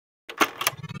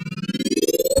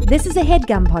This is a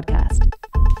Headgum podcast.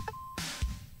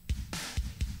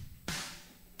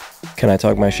 Can I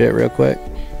talk my shit real quick?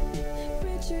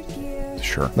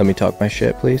 Sure. Let me talk my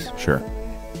shit, please. Sure.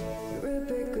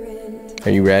 Are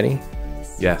you ready?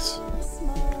 Yes.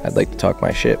 I'd like to talk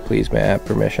my shit, please. May I have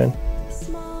permission?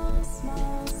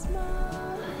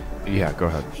 Yeah, go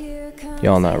ahead.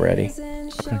 Y'all not ready.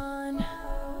 Okay.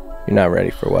 You're not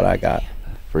ready for what I got.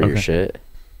 For your shit?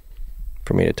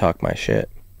 For me to talk my shit.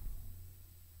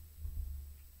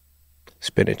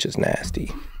 Spinach is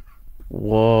nasty.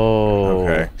 Whoa.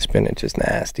 Okay. Spinach is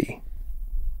nasty.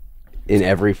 In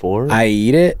every form? I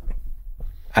eat it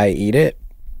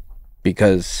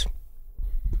because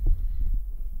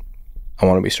I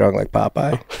want to be strong like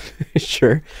Popeye.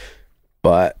 Sure.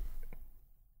 But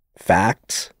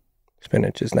facts,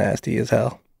 spinach is nasty as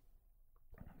hell.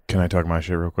 Can I talk my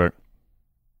shit real quick?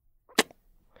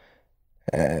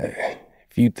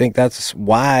 If you think that's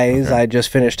wise, Okay. I just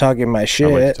finished talking my shit.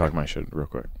 I'd like to talk my shit real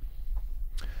quick.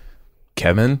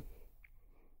 Kevin,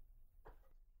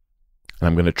 and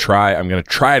I'm gonna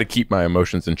try to keep my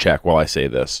emotions in check while I say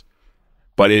this,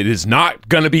 but it is not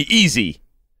gonna be easy.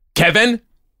 Kevin,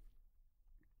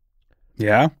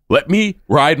 Yeah? let me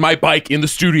ride my bike in the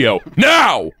studio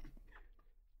now.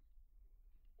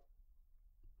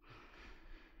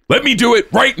 Let me do it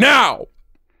right now.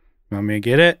 Want me to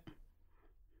get it?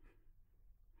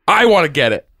 I want to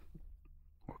get it.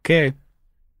 Okay.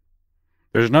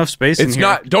 There's enough space in It's here.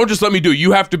 not. Don't just let me do it.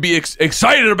 You have to be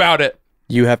excited about it.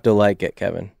 You have to like it,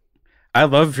 Kevin. I'd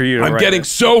love for you to I'm write getting it.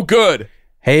 so good.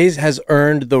 Hayes has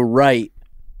earned the right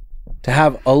to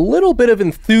have a little bit of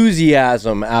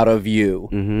enthusiasm out of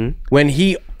you when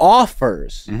he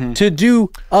offers to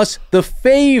do us the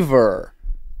favor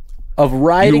of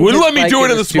riding. You wouldn't his let me bike do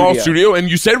it in the small studio, and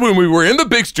you said when we were in the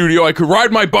big studio, I could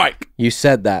ride my bike. You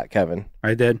said that, Kevin.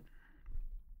 I did.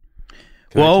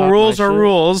 Can I Well, talk rules my are shit?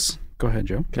 rules. Go ahead,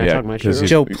 Joe. Can I talk my shit? 'cause real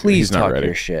Joe, he's please not talk ready.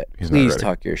 your shit. He's not Please ready.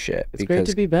 talk your shit. It's great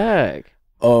to be back.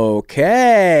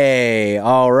 Okay.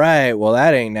 All right. Well,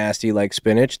 that ain't nasty like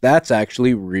spinach. That's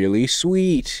actually really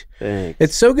sweet. Thanks.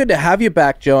 It's so good to have you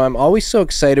back, Joe. I'm always so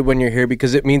excited when you're here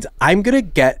because it means I'm going to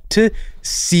get to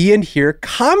see and hear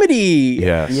comedy.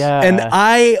 Yes. Yeah. And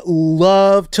I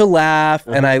love to laugh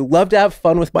and I love to have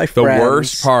fun with my The friends.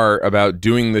 worst part about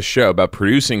doing the show, about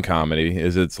producing comedy,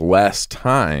 is it's less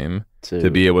time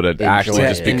to be able to actually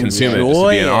just be it. consuming it, just to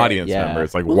Enjoy be an it. audience Yeah. member.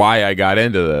 It's like why I got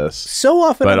into this. So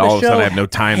often But on the all of a show, sudden I have no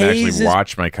time to Hayes actually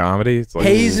watch my comedy. It's like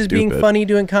Hayes is being stupid. funny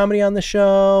doing comedy on the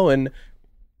show, and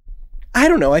I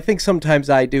don't know. I think sometimes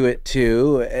I do it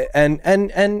too. And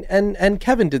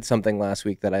Kevin did something last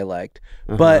week that I liked,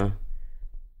 but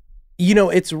you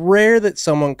know, it's rare that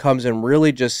someone comes and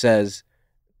really just says,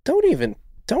 "Don't even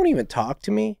talk to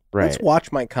me. Let's Right.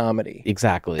 watch my comedy."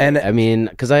 Exactly. And- I mean,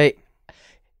 because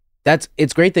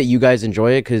it's great that you guys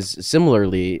enjoy it, because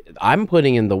similarly, I'm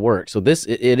putting in the work. So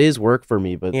it is work for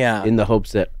me, but Yeah. in the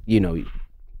hopes that,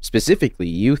 specifically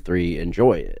you three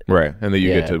enjoy it. Right. And then you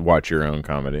get Yeah. to watch your own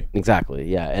comedy. Exactly.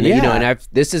 Yeah. And Yeah. and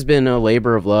this has been a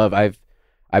labor of love. I've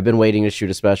been waiting to shoot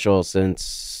a special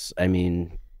since,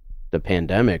 the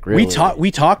pandemic, really.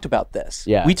 We talked about this.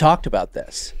 Yeah. We talked about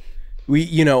this.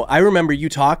 I remember you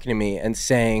talking to me and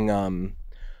saying,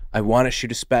 I want to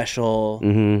shoot a special.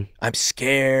 I'm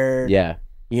scared. Yeah.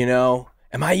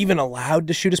 Am I even allowed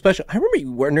to shoot a special? I remember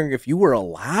you wondering if you were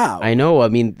allowed. I know. I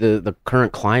mean, the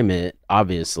current climate,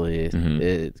 obviously,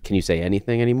 can you say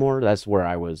anything anymore? That's where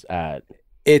I was at.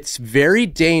 It's very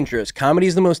dangerous. Comedy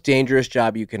is the most dangerous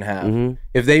job you can have. Mhm.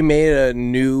 If they made a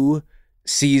new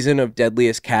season of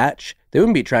Deadliest Catch, they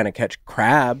wouldn't be trying to catch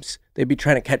crabs. They'd be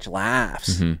trying to catch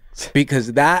laughs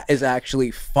because that is actually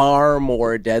far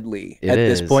more deadly It at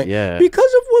this is, point yeah. because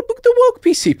of the woke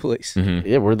PC police.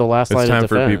 Yeah, we're the last line It's of time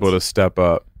for defense. people to step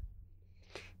up.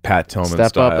 Pat Tillman step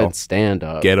style. up and stand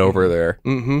up. Get over there.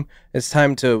 It's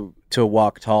time to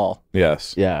walk tall,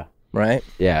 Yes. Yeah. right?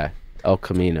 Yeah. El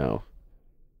Camino.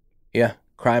 Yeah,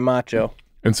 cry macho.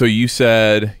 And so you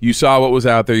said, you saw what was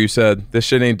out there. You said, this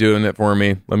shit ain't doing it for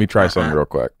me. Let me try something real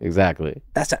quick. Exactly.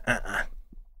 That's a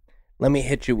Let me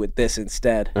hit you with this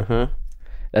instead.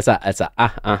 That's a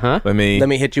Let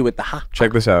me hit you with the ha.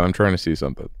 check this out. I'm trying to see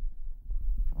something.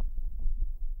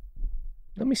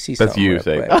 Let me see That's something you real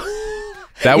saying. quick.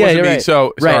 That Yeah, wasn't you're me. right.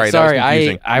 So Right, sorry, sorry, that was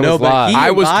confusing. I No, was but lost. he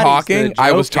I was embodies talking. the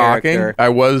I was Joe talking. character. I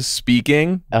was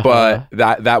speaking, but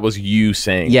that was you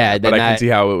saying. Yeah, it. But then I can see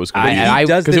how it was. I-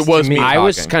 does because this it was to me. me. I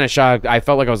was talking. kind of shocked. I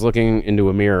felt like I was looking into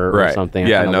a mirror or right. something. I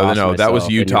Yeah, kinda no, lost that was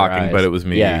myself you in your talking, eyes. but it was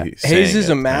me. Yeah. saying Hayes is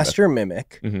it, a master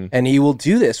mimic, and he will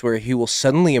do this where he will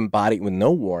suddenly embody with no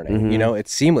warning.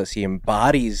 It's seamless. He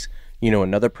embodies,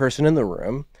 another person in the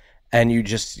room, and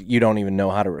you don't even know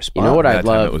how to respond. You know what That I'd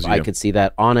time it love? was I you. could see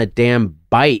that on a damn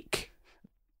bike.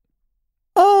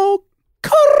 Oh,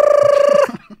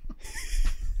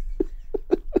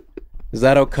 is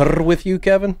that okay with you,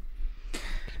 Kevin?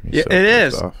 Yeah, it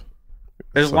is.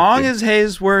 As long as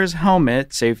Hayes wears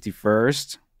helmet, safety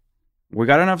first. We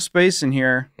got enough space in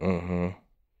here. Mm-hmm.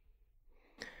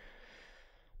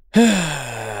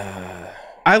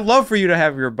 I love for you to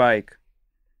have your bike.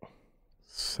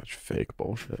 Such fake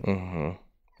bullshit. Mm-hmm.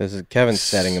 This is Kevin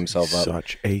setting himself up.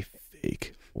 Such a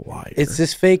fake liar. It's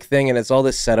this fake thing, and it's all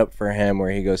this setup for him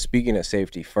where he goes, speaking of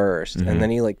safety 1st, and then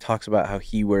he like talks about how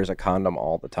he wears a condom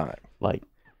all the time. Like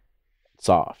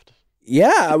soft.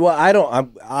 Yeah, well,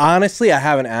 honestly, I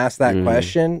haven't asked that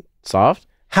question. Soft?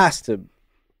 Has to.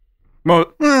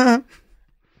 Well,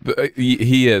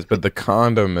 He is, but the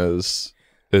condom is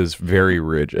very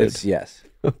rigid. It's yes.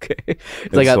 Okay.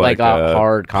 It's like a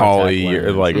hard contact poly,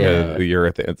 lens. like Yeah. a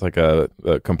urethane. It's like a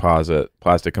composite,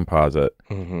 plastic composite.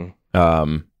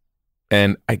 Mm-hmm.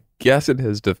 And I guess in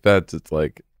his defense, it's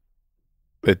like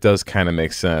it does kind of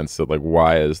make sense that like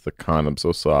why is the condom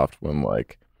so soft when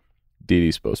like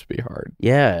DD's supposed to be hard?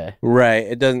 Yeah. Right.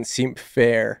 It doesn't seem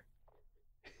fair.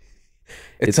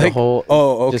 It's like, a whole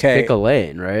oh, okay. just pick a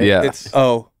lane, right? Yeah, It's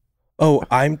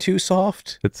I'm too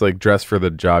soft. it's like dress for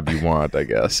the job you want. I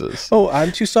guess is Oh,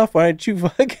 I'm too soft. Why don't you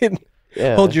fucking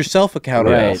Yeah. hold yourself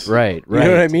accountable? Right. You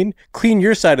know what I mean? Clean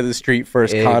your side of the street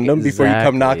first, condom, before you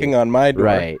come Exactly. knocking on my door.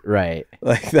 Right.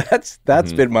 Like that's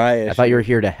been my issue. I thought you were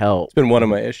here to help. It's been one of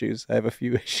my issues. I have a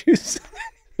few issues.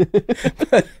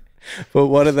 but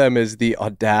one of them is the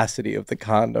audacity of the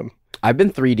condom. I've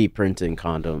been 3D printing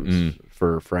condoms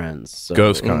for friends. So.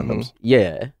 ghost condoms.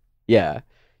 Yeah.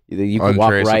 You can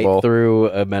walk Untraceable. right through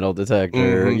a metal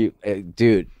detector.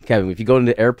 Dude, Kevin, if you go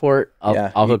into the airport,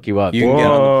 I'll hook you up. You can get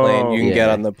on the plane. You can Yeah. get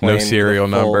on the plane. No with a serial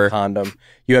full number. condom.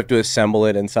 You have to assemble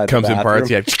it inside Comes the in bathroom.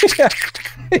 parts. Yeah.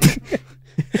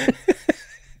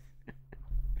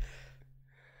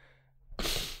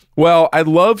 Well, I'd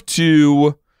love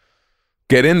to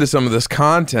get into some of this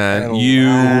content.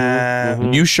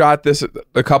 You shot this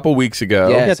a couple weeks ago.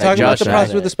 Yeah. Yeah, Yes, I talk about just the shot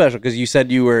process it. with the special because you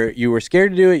said you were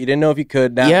scared to do it. You didn't know if you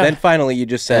could. Now, Yeah. then finally you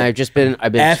just said, And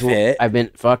I've been F it. I've been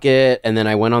fuck it, and then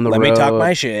I went on the Let road. me talk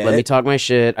my shit. Let me talk my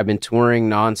shit. I've been touring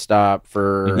nonstop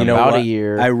for You know about what? a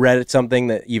year. I read something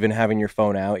that even having your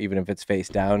phone out, even if it's face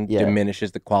down, Yeah.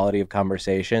 diminishes the quality of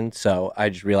conversation. So I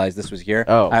just realized this was here.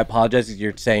 Oh. I apologize if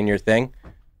you're saying your thing.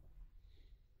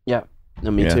 Yeah.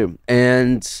 No, me Yeah. too.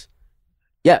 And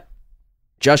yeah,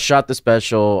 just shot the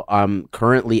special. I'm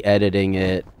currently editing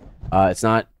it. It's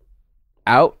not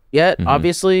out yet,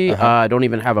 obviously. Uh-huh. I don't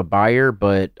even have a buyer,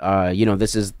 but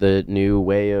this is the new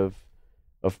way of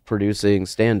producing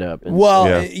stand up.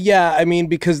 Well, Yeah. I mean,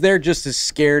 because they're just as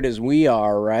scared as we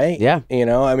are, right? Yeah. You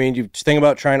know, I mean, you think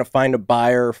about trying to find a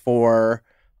buyer for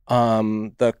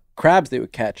the crabs they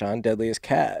would catch on Deadliest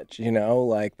Catch,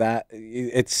 like that.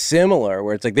 It's similar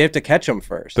where it's like they have to catch them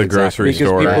first. The grocery Because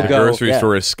store. people The go, grocery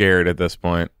store is scared at this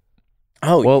point.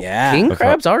 oh, well, yeah. king That's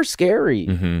crabs are scary.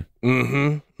 The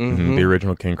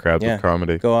original king crabs Yeah. of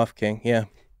comedy. Go off, King. Yeah.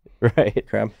 Right.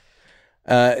 Crab.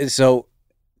 So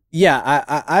yeah,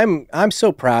 I'm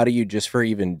so proud of you just for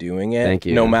even doing it. Thank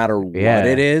you. No matter what Yeah,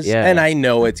 it is. yeah. And I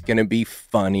know it's gonna be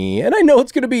funny. And I know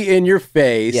it's gonna be in your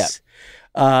face. Yeah.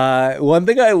 One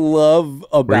thing I love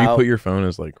Where you about put your phone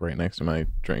is like right next to my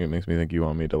drink. It makes me think you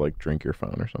want me to like drink your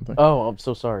phone or something. Oh, I'm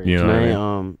so sorry. You know Can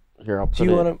what I I here I'll put do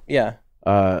you it. want to yeah.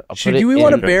 I'll put Do it we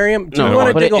want to in- bury him? Do No, we want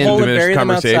I'll to put dig it a in hole and Diminish bury them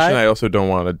conversation. outside? I also don't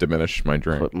want to diminish my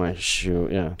drink. Put my shoe.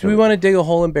 Yeah. Do we want to dig a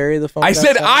hole and bury the phone? I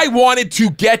said outside? I wanted to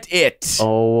get it.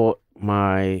 Oh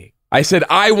my. I said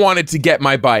I wanted to get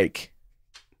my bike.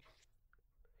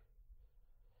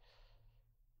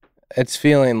 It's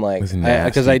feeling like With because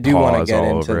nasty I do want to paws get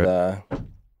all into over it. the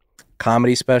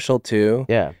comedy special too.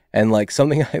 Yeah. And like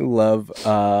something I love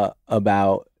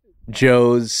about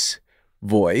Joe's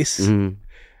voice,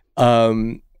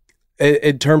 Mhm.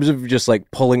 in terms of just like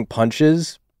pulling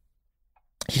punches,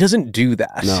 he doesn't do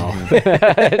that. No.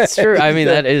 It's true. I mean,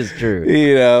 that is true.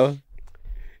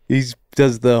 He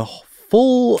does the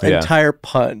full Yeah. entire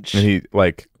punch. And he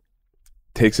like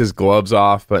takes his gloves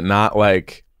off, but not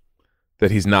like that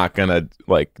he's not gonna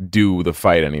like do the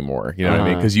fight anymore. You know what I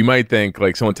mean? Because you might think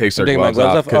like someone takes their Taking my gloves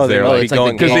gloves off off? because Oh, they're might Oh, like be it's like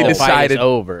going the because they fight is decided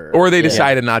over, or they Yeah.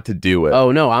 decided not to do it.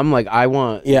 Oh no, I'm like I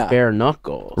want bare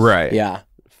knuckles, right. yeah.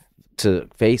 to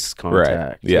face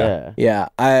contact. Yeah. Yeah,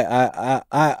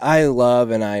 I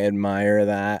love and I admire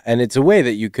that, and it's a way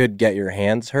that you could get your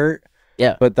hands hurt.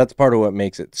 Yeah. but that's part of what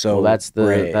makes it so. Well, that's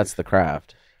brave. the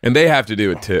craft. And they have to do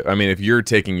it too. I mean, if you're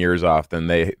taking yours off, then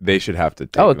they should have to.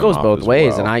 Take Oh, it them goes off both as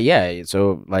ways, well. and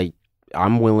so like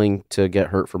I'm willing to get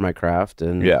hurt for my craft,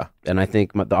 and I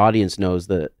think the audience knows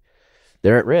that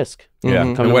they're at risk. Yeah,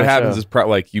 and what happens is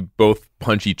like you both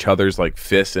punch each other's like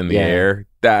fists in the air.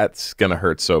 That's gonna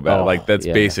hurt so bad. Like that's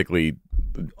basically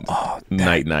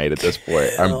night at this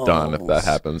point. I'm done if that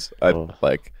happens.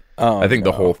 I think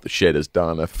the whole shit is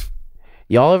done if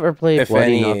y'all ever play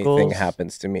Bloody Knuckles? If anything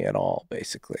happens to me at all,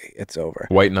 basically, it's over.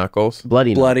 White Knuckles?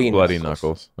 Bloody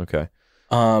Knuckles. Okay.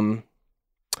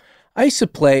 I used to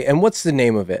play, and what's the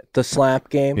name of it? The slap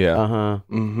game? Yeah.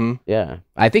 Mm-hmm. Yeah.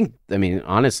 I mean,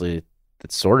 honestly,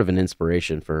 it's sort of an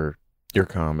inspiration for your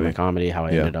comedy. How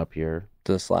I ended up here.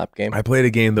 The slap game. I played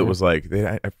a game that was like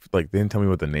they didn't tell me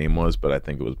what the name was, but I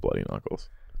think it was Bloody Knuckles.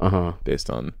 Based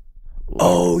on.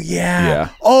 Oh yeah.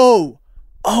 Oh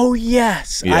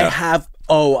yes. Yeah.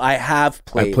 I have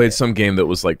played. I played some game that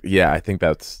was like, I think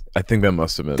that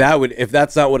must have been. That would, if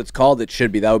that's not what it's called, it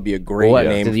should be. That would be a great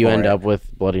name. Did you end up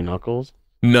with Bloody Knuckles?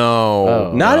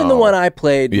 No, not in the one I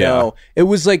played. Yeah. No, it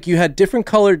was like you had different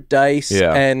colored dice,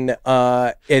 and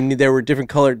there were different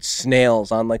colored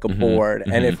snails on like a board,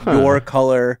 and if your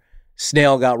color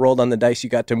snail got rolled on the dice, you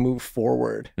got to move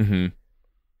forward.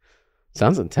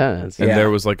 Sounds intense. And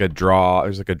there was like a draw.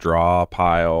 There's like a draw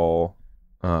pile,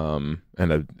 and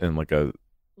like a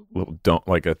little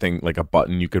like a thing, like a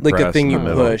button you could like press a thing you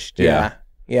middle. pushed. Yeah.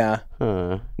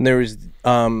 Huh. And there was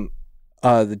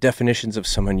the definitions of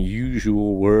some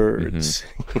unusual words.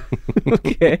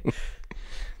 Okay.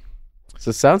 So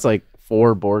it sounds like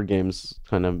 4 board games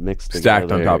kind of mixed stacked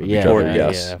together. on top of each other.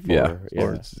 Yes. Yeah.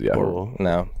 Cool.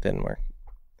 No, didn't work.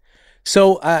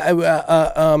 So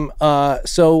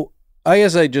so I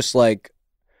guess I just like,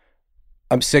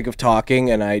 I'm sick of talking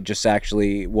and I just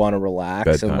actually want to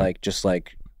relax and like just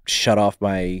like shut off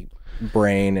my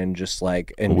brain and just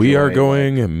like enjoy. We are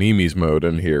going Mimi's mode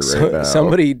in here right now.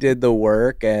 Somebody did the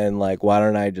work and like, why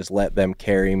don't I just let them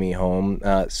carry me home?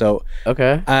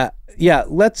 Okay. Yeah,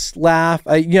 let's laugh.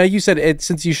 You said it,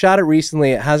 since you shot it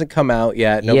recently, it hasn't come out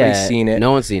yet. Nobody's seen it.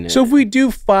 No one's seen it. So if we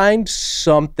do find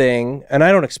something, and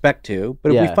I don't expect to,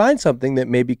 but if we find something that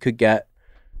maybe could get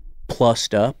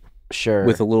plussed up, sure,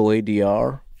 with a little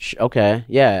ADR. Okay,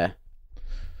 yeah.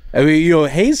 I mean,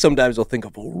 Hayes sometimes will think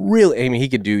of a really. I mean, he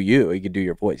could do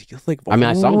your voice. He could think of a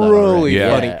I saw that really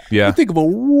already. funny. Yeah. You think of a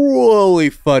really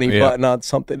funny button on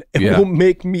something. It will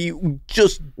make me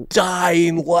just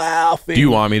dying laughing. Do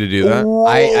you want me to do that?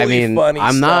 Really I mean, funny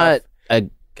I'm stuff.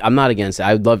 I'm not against it.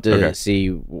 I'd love to see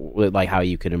like how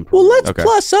you could improve. Well, let's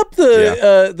plus up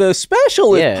the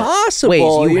special if possible. Wait,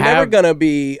 so You're never gonna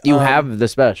be. You have the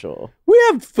special. We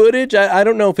have footage. I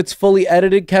don't know if it's fully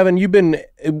edited. Kevin, you've been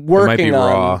working it might be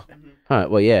on. Raw. Huh,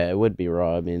 well, yeah, it would be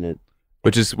raw. I mean,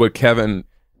 which is what Kevin.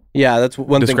 Yeah, that's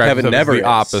one thing Kevin never. The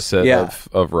opposite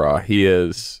of Raw. He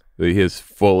is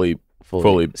fully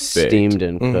steamed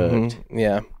and cooked.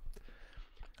 Yeah.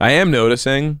 I am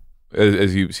noticing,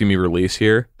 as you see me release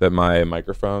here, that my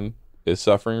microphone is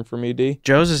suffering from ED.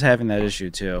 Joe's is having that issue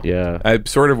too. Yeah. I'm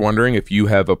sort of wondering if you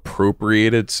have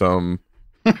appropriated some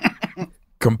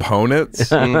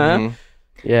components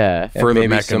yeah, for the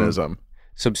mechanism.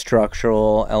 Some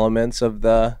structural elements of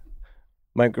the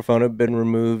microphone have been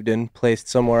removed and placed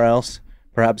somewhere else,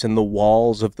 perhaps in the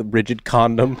walls of the rigid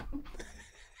condom.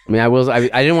 I mean, I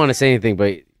didn't want to say anything,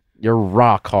 but you're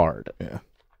rock hard. Yeah.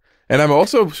 And I'm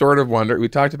also sort of wondering, we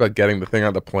talked about getting the thing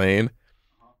on the plane.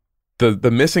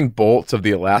 The missing bolts of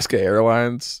the Alaska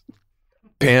Airlines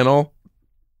panel.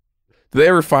 Did they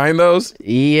ever find those?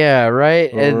 Yeah,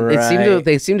 right. And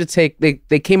they seemed to take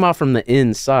they came off from the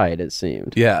inside, it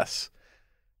seemed. Yes.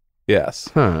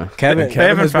 Huh. Kevin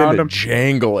has found been them.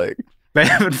 jangling. They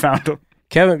haven't found them.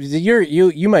 Kevin,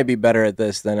 you might be better at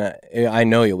this than I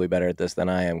know you'll be better at this than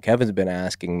I am. Kevin's been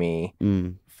asking me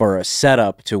for a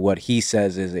setup to what he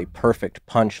says is a perfect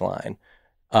punchline,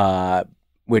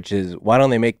 which is, why don't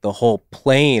they make the whole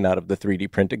plane out of the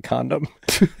 3D printed condom?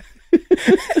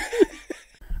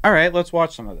 All right, let's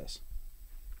watch some of this.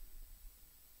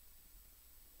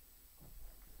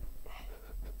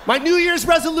 My New Year's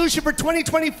resolution for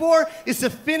 2024 is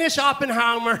to finish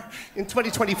Oppenheimer in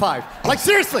 2025. Like,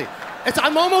 seriously,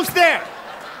 I'm almost there.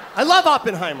 I love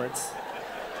Oppenheimer,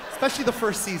 especially the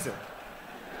first season.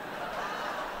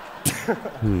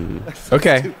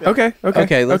 Okay.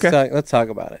 Let's talk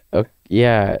about it. Okay,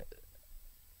 yeah.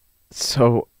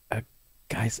 So,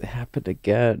 guys, it happened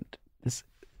again. This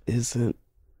isn't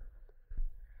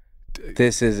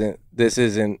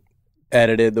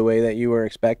edited the way that you were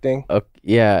expecting.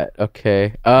 Yeah.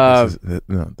 Okay.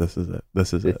 This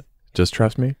is it. Just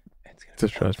trust me.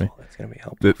 Just trust me. It's gonna be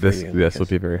helpful. This will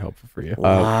be very helpful for you. A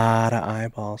lot of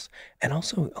eyeballs, and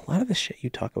also a lot of the shit you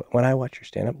talk about when I watch your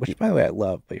stand-up, which by the way I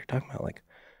love, but you're talking about like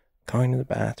going to the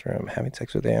bathroom, having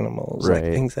sex with animals, Right.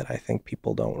 like things that I think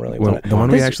people don't really Well, want. the one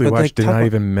we actually watched did not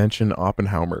even mention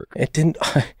Oppenheimer. It didn't.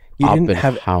 You didn't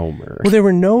have. Oppenheimer. Well, there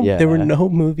were no Yeah.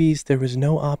 movies. There was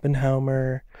no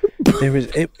Oppenheimer. There was.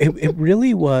 It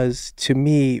really was, to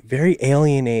me, very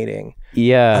alienating.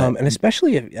 Yeah. And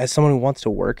especially as someone who wants to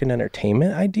work in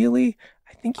entertainment, ideally,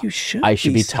 I think you should. I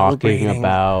should be talking celebrating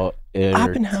about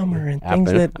Oppenheimer and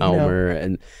things that, you know.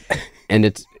 Oppenheimer and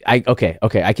it's okay.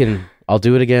 I'll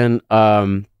do it again.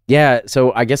 Yeah.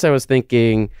 So I guess I was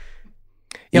thinking.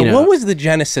 Yeah. What was the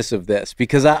genesis of this?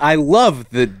 Because I love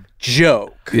the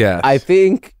joke. Yeah. I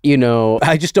think,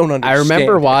 I just don't understand. I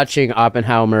remember it. watching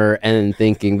Oppenheimer and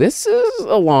thinking, this is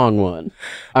a long one.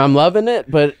 I'm loving it,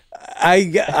 but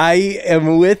I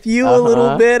am with you a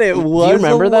little bit. It was. Do you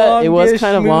remember that? It was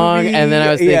kind of long, movie. and then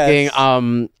I was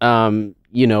thinking,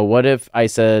 Yes. what if I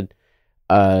said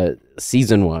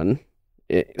season 1,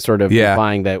 sort of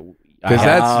implying that because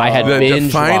I had the binge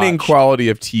defining watched. quality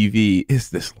of TV is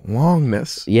this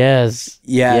longness. Yes.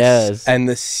 And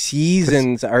the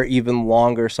seasons are even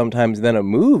longer sometimes than a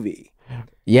movie.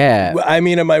 Yeah. I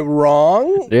mean, am I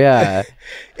wrong? Yeah.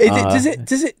 Does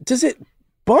it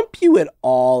bump you at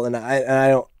all? And I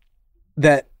don't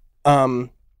that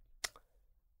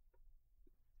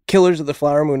Killers of the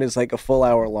Flower Moon is like a full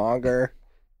hour longer.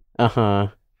 Uh-huh.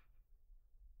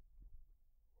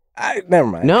 Never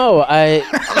mind. No, I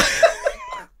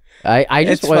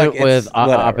just went with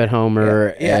whatever.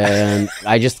 Oppenheimer, and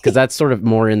I just because that's sort of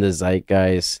more in the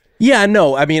zeitgeist. Yeah,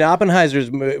 no, I mean,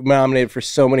 Oppenheimer's nominated for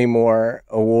so many more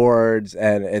awards,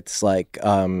 and it's like,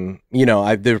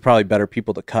 there's probably better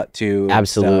people to cut to. and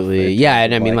Absolutely, stuff. yeah,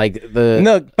 and I mean, like the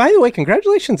No, by the way,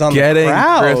 congratulations on Getting the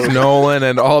crowd. Chris Nolan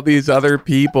and all these other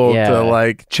people Yeah. to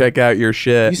like check out your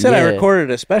shit. You said I Yeah.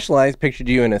 recorded a special. I pictured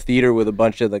you in a theater with a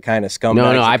bunch of the kind of scumbags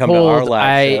no, that I come to our pulled.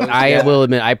 live shows. I Yeah. will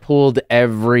admit, I pulled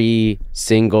every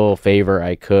single favor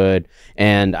I could,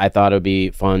 and I thought it would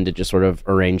be fun to just sort of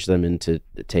arrange them into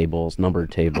tables, numbered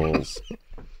tables.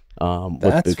 With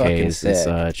That's fucking bouquets and sick.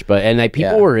 such, but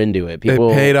people Yeah. were into it.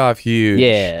 People It paid off huge.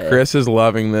 Yeah. Chris is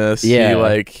loving this.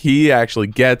 Yeah. He actually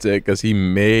gets it because he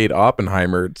made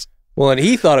Oppenheimer's. Well, and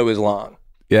he thought it was long.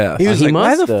 Yeah. He was He like,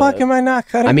 "Why the must have. fuck am I not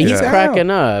cutting?" I mean, this he's out? cracking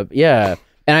up, yeah.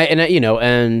 And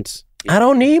I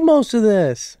don't need most of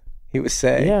this. He was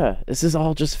saying, yeah, this is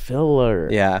all just filler.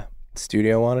 yeah.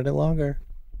 Studio wanted it longer.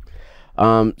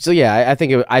 So yeah,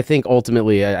 I think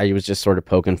ultimately I was just sort of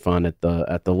poking fun at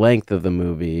the length of the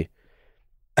movie.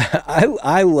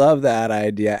 I love that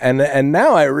idea, and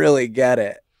now I really get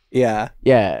it. Yeah,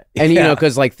 Yeah, and Yeah.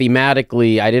 because like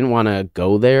thematically, I didn't want to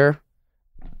go there.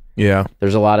 Yeah.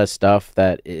 There's a lot of stuff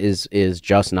that is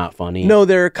just not funny. no,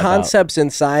 there are concepts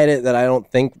inside it that I don't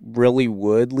think really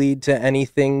would lead to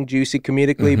anything juicy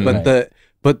comedically, Mhm.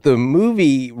 but the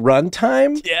movie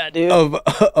runtime yeah, dude. of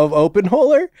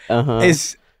Oppenheimer Uh-huh.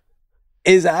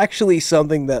 is actually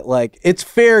something that like it's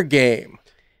fair game.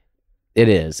 It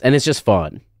is, and it's just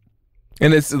fun.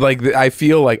 And it's like, I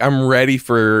feel like I'm ready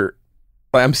for,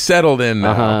 I'm settled in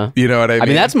now. Uh-huh. You know what I mean? I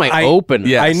mean, that's my I- open.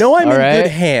 Yes. I know I'm All in right.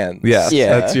 good hands. Yes.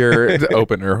 Yeah. That's your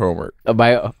opener homework.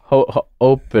 By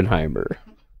Oppenheimer.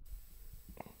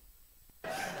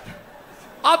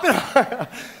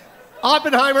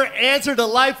 Oppenheimer answered a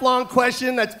lifelong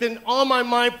question that's been on my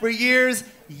mind for years.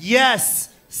 Yes,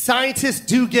 scientists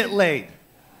do get laid.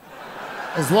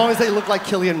 As long as they look like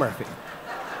Cillian Murphy.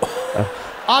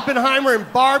 Oppenheimer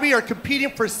and Barbie are competing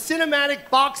for cinematic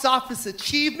box office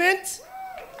achievement.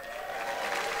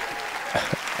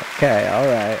 Okay. All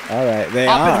right. They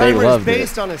are. Oppenheimer is loved it.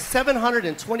 based on a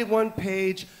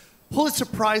 721-page Pulitzer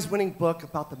Prize-winning book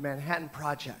about the Manhattan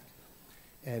Project.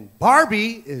 And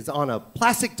Barbie is on a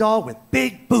plastic doll with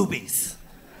big boobies.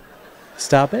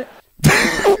 Stop it.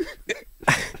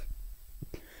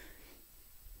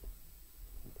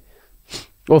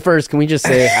 Well, first, can we just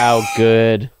say how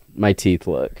good my teeth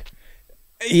look?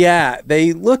 Yeah,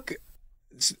 they look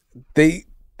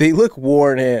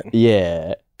worn in.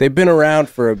 Yeah. They've been around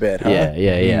for a bit, huh?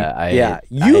 Yeah.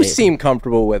 You seem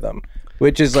comfortable with them,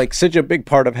 which is like such a big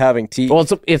part of having teeth. Well,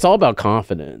 it's all about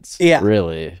confidence. Yeah.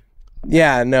 Really.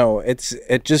 Yeah, no,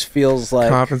 it just feels like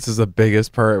Confidence is the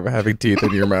biggest part of having teeth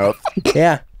in your mouth.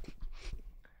 yeah.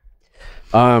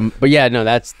 But yeah, no,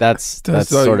 that's So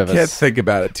sort you of can't think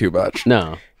about it too much.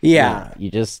 no. Yeah. No,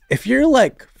 you just If you're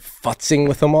like futzing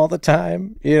with them all the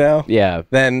time, yeah.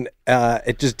 then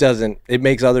it just doesn't. It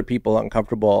makes other people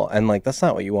uncomfortable, and like that's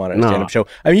not what you want in a No. stand-up show.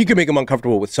 I mean, you can make them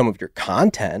uncomfortable with some of your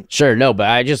content. Sure, no, but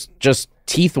I just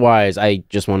teeth wise, I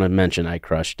just want to mention I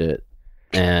crushed it,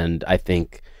 and I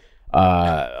think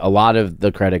a lot of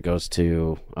the credit goes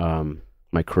to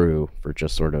my crew for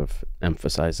just sort of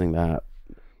emphasizing that.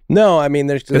 No, I mean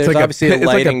there's like obviously a lighting it's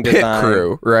like a pit design.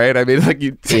 crew, right? I mean, like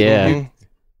you.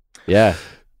 Yeah.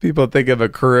 People think of a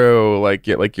crew like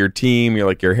your team,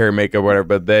 your hair, makeup, whatever,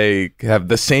 but they have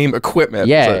the same equipment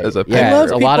as a pit I love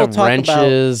crew. a lot of people talk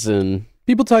wrenches and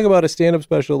people talk about a stand-up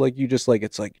special like you just like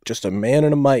it's like just a man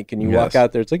and a mic and you walk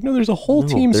out there. It's like no, there's a whole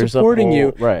team supporting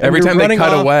you. Right. And Every you're time they running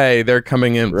cut off- away, they're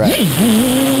coming in. Right.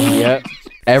 Yep.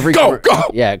 Every Go!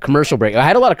 Yeah, commercial break. I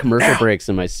had a lot of commercial breaks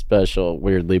in my special,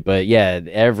 weirdly, but yeah,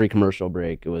 every commercial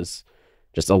break it was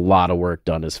just a lot of work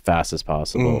done as fast as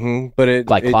possible. But it's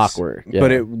clockwork. Yeah.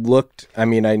 But it looked. I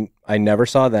mean, I never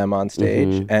saw them on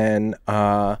stage, and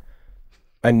I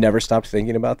never stopped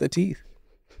thinking about the teeth.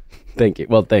 Thank you.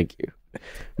 Well, thank you.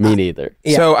 Me neither.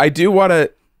 Yeah. So I do want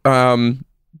to.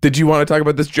 Did you want to talk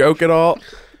about this joke at all?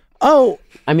 Oh,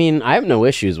 I mean, I have no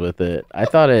issues with it. I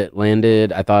thought it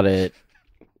landed. I thought it.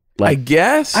 I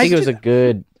guess. I think it was a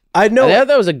good. I know. I thought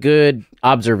that was a good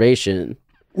observation.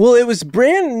 Well, it was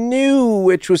brand new,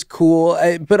 which was cool.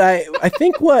 But I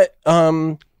think what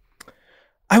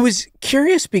I was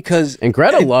curious because And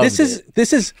Greta loved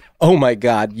this is oh my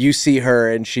God, you see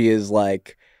her and she is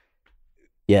like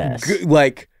Yes.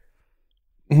 like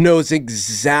knows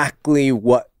exactly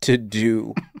what to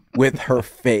do with her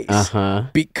face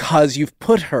because you've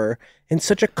put her in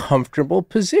such a comfortable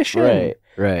position. Right.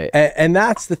 Right. And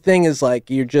that's the thing is like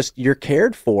you're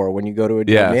cared for when you go to a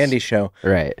JOE Mande show.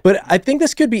 Right. But I think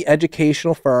this could be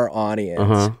educational for our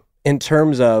audience in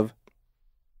terms of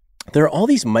there are all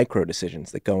these micro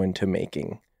decisions that go into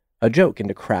making a joke,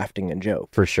 into crafting a joke.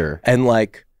 For sure. And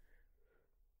like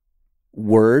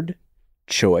word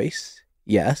choice,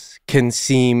 yes, can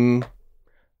seem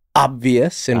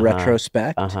obvious in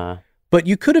retrospect. But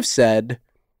you could have said,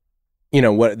 you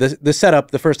know what, the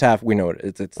setup, the first half, we know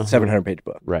it's a 700-page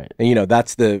book. Right. And you know,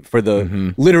 that's for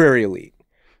the literary elite.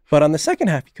 But on the second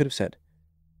half, you could have said,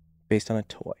 based on a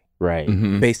toy. Right.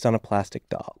 Based on a plastic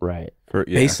doll. Right.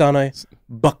 Based on a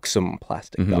buxom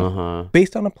plastic doll.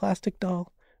 Based on a plastic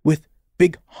doll with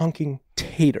big honking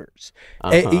taters.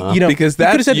 You know, because you could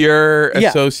have that's said, your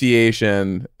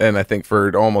association, and I think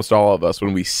for almost all of us,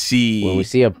 when we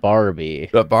see a Barbie,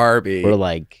 we're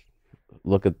like,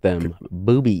 look at them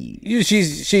boobies.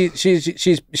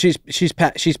 She's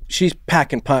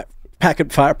packing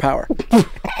firepower.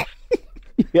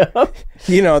 Yeah.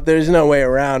 You know, there's no way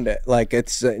around it. Like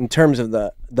it's in terms of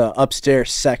the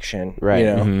upstairs section, right?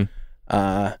 You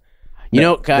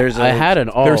know, I had an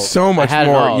alt. There's so much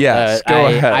more. Yes, go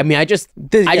ahead. I mean, I just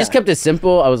kept it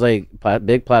simple. I was like,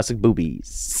 big plastic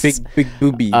boobies, big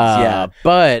boobies. Yeah,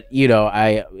 but you know,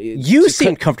 you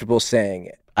seemed comfortable saying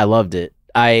it. I loved it.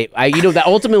 I you know, that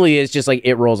ultimately is just like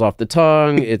it rolls off the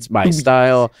tongue. It's my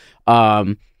style.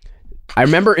 I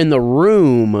remember in the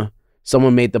room,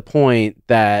 someone made the point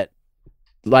that,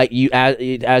 like, you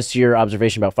as to your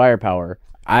observation about firepower,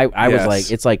 I was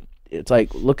like, it's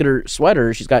like look at her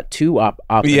sweater. She's got two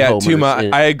too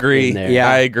much. I agree.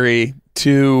 I agree.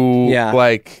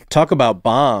 Like talk about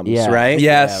bombs, right?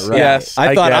 Yes, right. yes.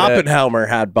 I thought Oppenheimer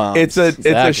had bombs. It's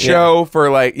a show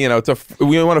for like, you know,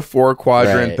 we want a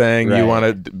 4-quadrant thing. Right. You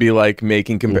want to be like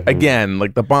making again,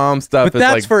 like the bomb stuff. But is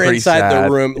that's like for pretty inside sad.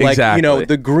 the room, like you know,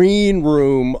 the green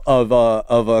room of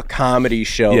a comedy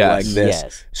show like this.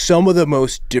 Yes. Some of the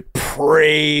most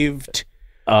depraved,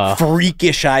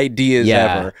 freakish ideas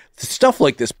ever. Stuff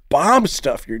like this bomb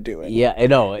stuff you're doing. Yeah, I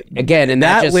know. Again, and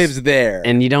that lives there.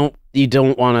 And you don't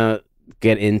want to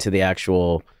get into the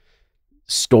actual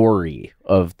story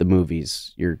of the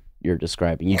movies you're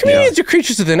describing. Comedians are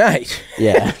creatures of the night.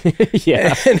 Yeah,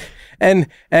 yeah.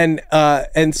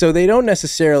 And so they don't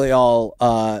necessarily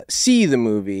all see the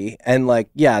movie and like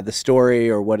the story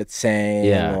or what it's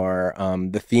saying or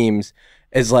the themes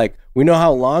is like, we know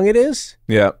how long it is.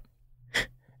 Yeah.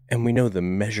 And we know the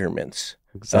measurements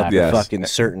Exactly. of the fucking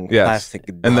certain plastic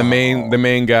doll. And the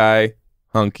main guy,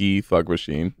 hunky thug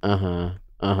machine.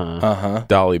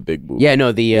 Dolly big boob. Yeah,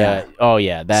 no, that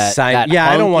hunky,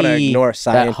 I don't want to ignore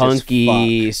scientist. That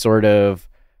hunky sort of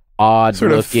odd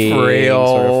sort looking, sort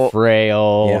of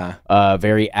frail,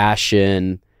 very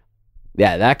ashen.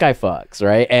 Yeah, that guy fucks,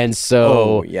 right? And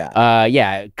so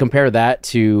compare that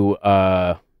to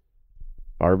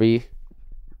Barbie,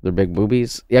 their big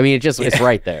boobies. I mean, it's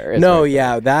right there.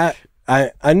 That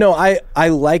I know I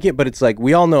like it, but it's like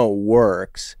we all know it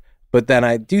works. But then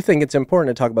I do think it's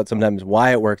important to talk about sometimes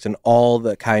why it works and all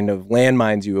the kind of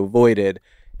landmines you avoided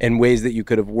and ways that you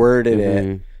could have worded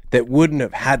it that wouldn't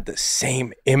have had the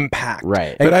same impact.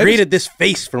 Right. And created this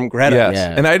face from Greta. Yes.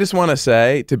 Yeah. And I just want to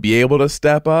say, to be able to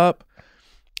step up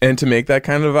and to make that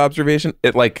kind of observation,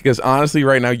 because honestly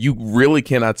right now you really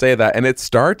cannot say that. And it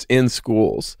starts in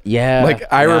schools. Yeah.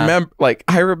 I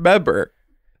remember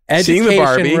education seeing the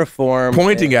Barbie, reform,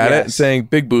 pointing at it and saying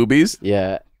big boobies.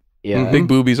 Yeah. Yeah. Big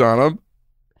boobies on them.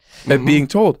 And being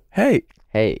told, hey,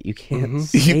 you can't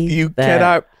say you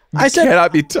that.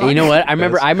 cannot be talking. You know what? I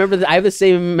remember I have the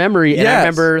same memory, and I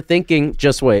remember thinking,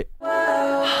 just wait.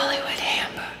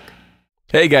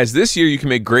 Hey guys, this year you can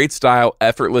make great style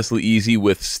effortlessly easy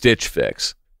with Stitch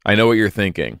Fix. I know what you're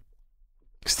thinking.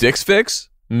 Stitch Fix?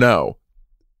 No.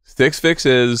 Stitch Fix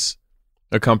is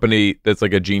a company that's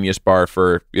like a Genius bar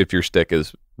for if your stick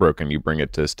is broken, you bring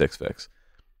it to Stitch Fix.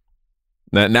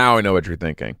 Now I know what you're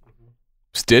thinking.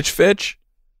 Stitch Fitch?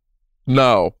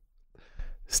 No.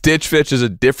 Stitch Fitch is a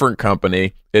different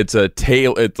company. It's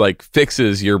like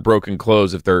fixes your broken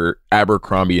clothes if they're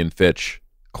Abercrombie and Fitch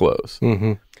clothes.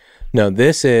 No,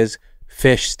 this is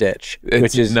Fish Stitch,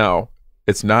 no,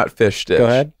 it's not Fish Stitch. Go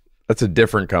ahead. That's a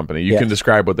different company. You can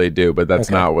describe what they do, but that's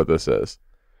not what this is.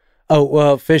 Oh,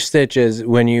 well, Fish Stitch is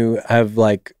when you have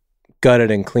like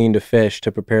gutted and cleaned a fish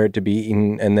to prepare it to be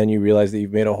eaten, and then you realize that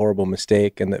you've made a horrible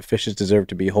mistake and that fishes deserve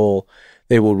to be whole.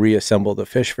 They will reassemble the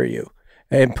fish for you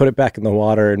and put it back in the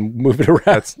water and move it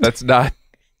around. That's not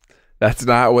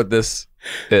what this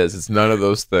is. It's none of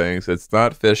those things. It's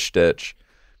not Fish Stitch.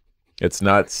 It's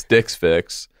not Stitch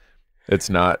Fix. It's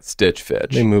not Stitch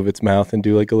Fitch. They move its mouth and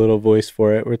do like a little voice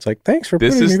for it where it's like, thanks for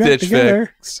putting me back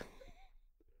together. Fix.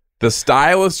 The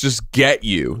stylists just get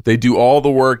you. They do all the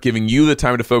work, giving you the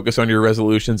time to focus on your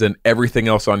resolutions and everything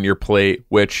else on your plate,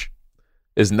 which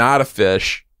is not a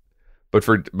fish, but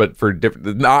for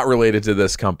different, not related to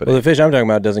this company. Well, the fish I'm talking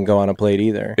about doesn't go on a plate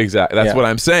either. Exactly. That's what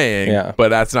I'm saying. Yeah. But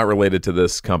that's not related to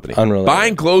this company. Unrelated.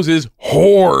 Buying clothes is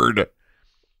hard.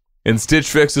 And Stitch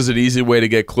Fix is an easy way to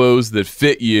get clothes that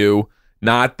fit you,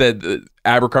 not that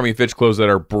Abercrombie & Fitch clothes that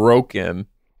are broken,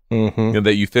 and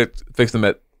that you fix them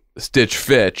at Stitch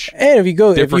Fitch. And if you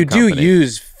do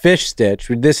use Fish Stitch,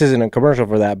 this isn't a commercial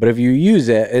for that, but if you use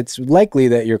it, it's likely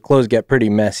that your clothes get pretty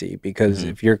messy because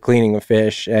if you're cleaning a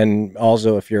fish, and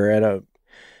also if you're in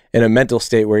a mental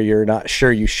state where you're not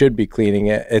sure you should be cleaning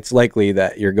it, it's likely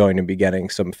that you're going to be getting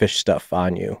some fish stuff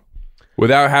on you.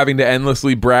 Without having to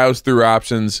endlessly browse through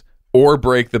options or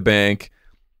break the bank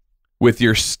with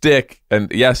your stick. And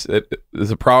yes,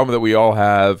 there's a problem that we all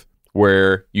have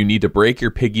where you need to break your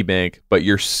piggy bank, but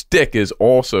your stick is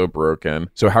also broken.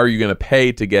 So how are you going to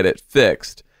pay to get it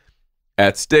fixed?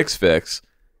 At Stitch Fix,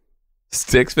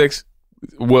 Stitch Fix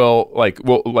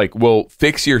will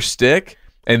fix your stick,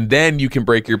 and then you can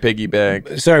break your piggy bank.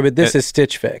 Sorry, but this is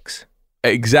Stitch Fix.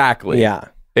 Exactly. Yeah.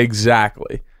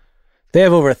 Exactly. They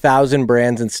have over 1,000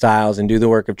 brands and styles and do the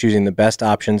work of choosing the best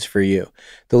options for you.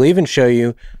 They'll even show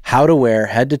you how to wear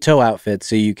head-to-toe outfits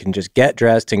so you can just get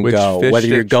dressed and go, whether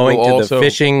you're going to the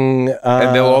fishing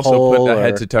and they'll also put the or,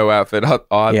 head-to-toe outfit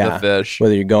on the fish.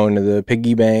 Whether you're going to the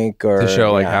piggy bank or... To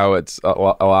show how it's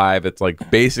alive. It's like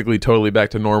basically totally back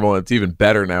to normal. It's even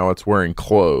better now. It's wearing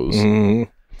clothes.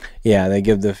 Yeah, they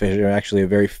give the fish actually a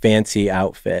very fancy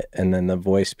outfit, and then the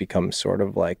voice becomes sort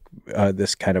of like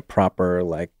this kind of proper,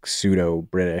 like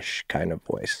pseudo-British kind of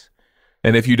voice.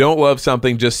 And if you don't love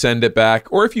something, just send it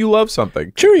back. Or if you love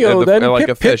something, cheerio, then like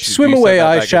pip, a fish, pip, swim away,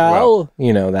 I shall. Well.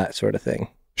 You know, that sort of thing.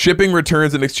 Shipping,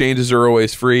 returns, and exchanges are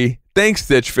always free. Thanks,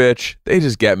 Stitch Fitch. They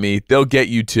just get me. They'll get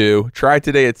you too. Try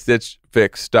today at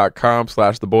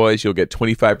stitchfix.com/theboys. You'll get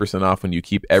 25% off when you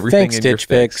keep everything Thanks, in Stitch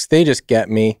your fix. Fix. They just get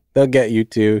me. They'll get you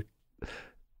too.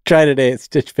 Try today at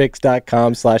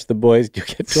stitchfix.com/theboys. You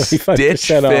get 25% off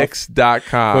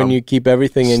stitchfix.com when you keep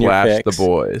everything in your fix. /the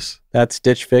boys. That's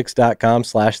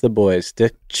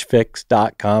stitchfix.com/theboys.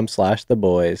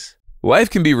 Stitchfix.com/theboys.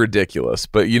 Life can be ridiculous,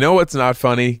 but you know what's not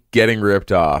funny? Getting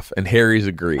ripped off, and Harry's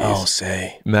agrees. I'll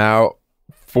say. Now,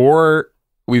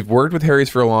 we've worked with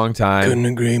Harry's for a long time. Couldn't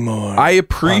agree more. I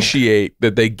appreciate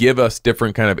that they give us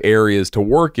different kind of areas to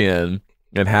work in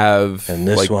and have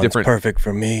one's different perfect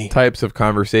for me types of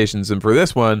conversations. And for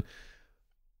this one,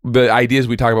 the ideas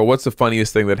we talk about, what's the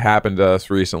funniest thing that happened to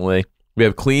us recently? We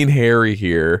have Clean Harry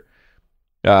here,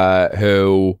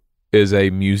 who is a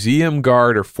museum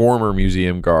guard or former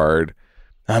museum guard.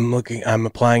 I'm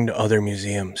applying to other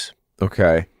museums.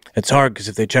 Okay. It's hard because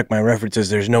if they check my references,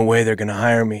 there's no way they're going to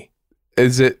hire me.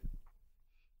 Is it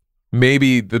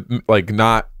maybe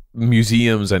not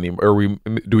museums anymore? Or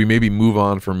do we maybe move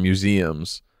on from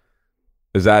museums?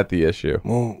 Is that the issue?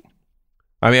 Well,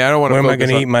 I mean, I don't want to. Where am I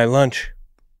going to eat my lunch?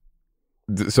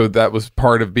 So that was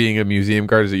part of being a museum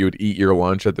guard, is that you would eat your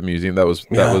lunch at the museum. That was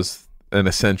an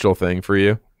essential thing for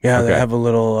you. Yeah, okay. They have a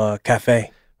little cafe.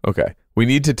 Okay, we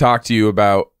need to talk to you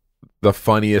about the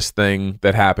funniest thing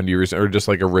that happened to you recently, or just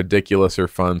like a ridiculous or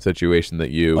fun situation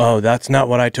that you... Oh, that's not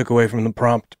what I took away from the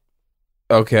prompt.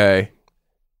 Okay.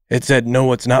 It said,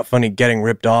 no, it's not funny getting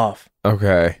ripped off.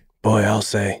 Okay. Boy, I'll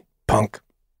say punk.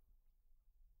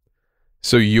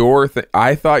 So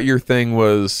I thought your thing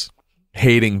was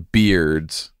hating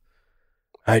beards.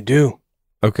 I do.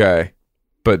 Okay.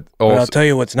 But But I'll also, tell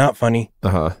you what's not funny.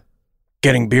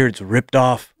 Getting beards ripped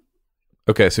off.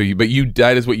 okay, so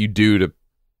that is what you do to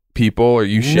people, or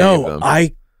you shave No, them?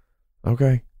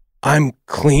 Okay. I'm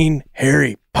clean,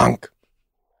 hairy punk.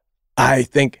 I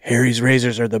think Harry's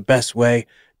razors are the best way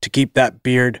to keep that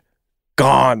beard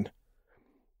gone.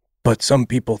 But some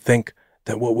people think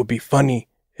that what would be funny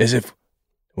is if,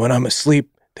 when I'm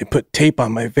asleep, they put tape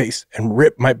on my face and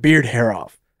rip my beard hair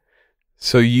off.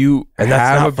 So you And that's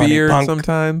have not a funny, beard punk.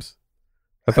 sometimes?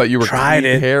 I thought you were Tried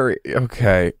clean it. hairy.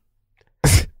 Okay.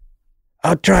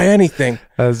 I'll try anything.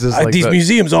 That's just like These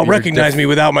museums all you're recognize me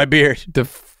without my beard.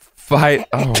 Oh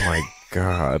my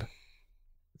God.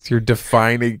 It's your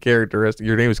defining characteristic.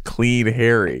 Your name is Clean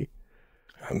Harry.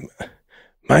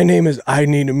 My name is I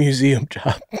Need a Museum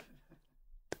Job.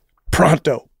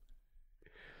 Pronto.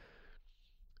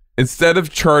 Instead of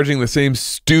charging the same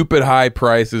stupid high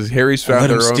prices, Harry's I found let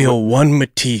their him own. steal one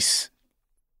Matisse.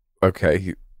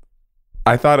 Okay.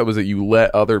 I thought it was that you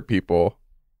let other people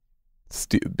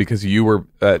because you were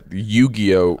at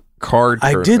Yu-Gi-Oh card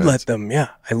I did tournaments. let them, yeah.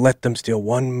 I let them steal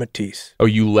one Matisse. Oh,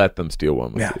 you let them steal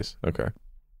one Yeah. Matisse. Okay.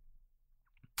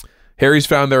 Harry's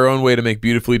found their own way to make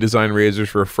beautifully designed razors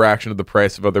for a fraction of the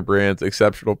price of other brands.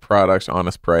 Exceptional products,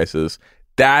 honest prices.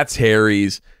 That's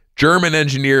Harry's. German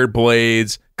engineered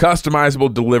blades,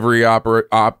 customizable delivery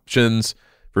options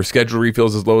for scheduled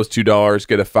refills as low as $2.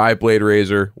 Get a 5-blade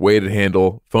razor, weighted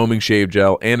handle, foaming shave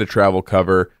gel, and a travel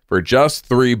cover for just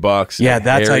 $3. Yeah,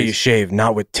 that's how you Harry's- shave,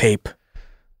 not with tape.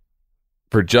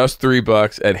 For just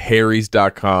 $3 at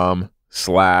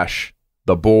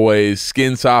harrys.com/theboys.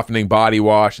 Skin softening body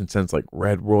wash and scents like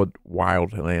redwood,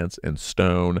 wildlands, and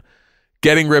stone.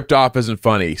 Getting ripped off isn't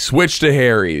funny. Switch to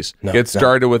Harry's. No, Get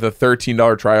started with a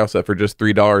 $13 trial set for just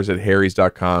 $3 at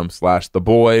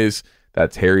harrys.com/theboys.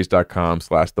 That's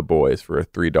harrys.com/theboys for a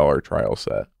 $3 trial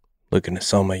set. Looking to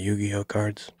sell my Yu-Gi-Oh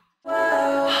cards.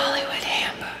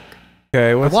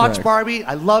 Okay, I what's watched next? Barbie.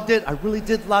 I loved it. I really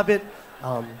did love it.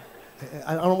 I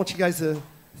don't want you guys to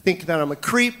think that I'm a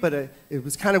creep, but it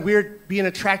was kind of weird being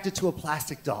attracted to a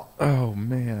plastic doll. Oh,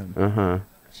 man.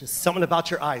 It's just something about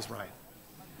your eyes, Ryan.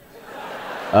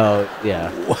 Oh,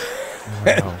 yeah.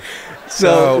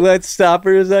 So let's stop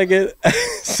for a second.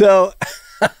 So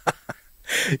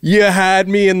you had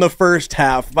me in the first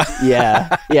half.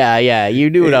 Yeah. You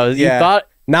knew what I was. Yeah. You thought.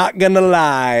 Not gonna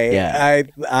lie. Yeah.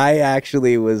 I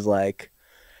actually was like,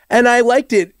 and I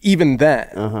liked it even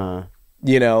then.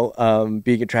 You know,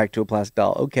 being attracted to a plastic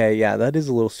doll. Okay, yeah, that is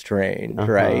a little strange,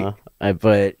 right?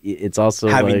 But it's also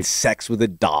Having like sex with a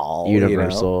doll.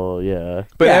 universal. Yeah.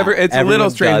 But Yeah, it's a everyone little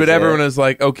strange, does but everyone it. is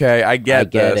like, okay, I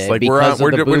get this. it. Like Because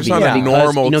of the we're just on boobies. a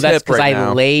normal Because, that's tip right I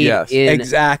now. laid Yes. in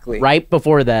Exactly. right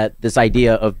before that this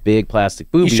idea of big plastic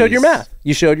boobies. You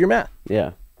showed your math.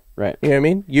 Yeah. Right. You know what I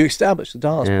mean? You established the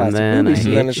doll is And plastic then I boobies, hit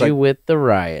and then it's you like with the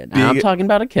riot. Do you I'm get- talking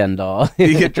about a Ken doll.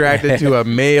 Being attracted to a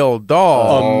male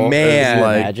doll. A man. is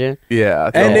like, Imagine.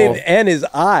 yeah. and so- and his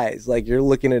eyes, like you're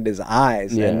looking at his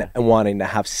eyes and wanting to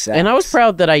have sex. And I was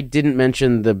proud that I didn't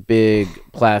mention the big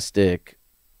plastic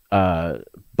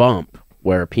bump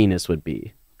where a penis would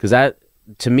be, because that,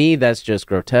 to me, that's just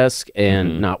grotesque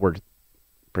and not worth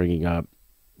bringing up.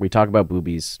 We talk about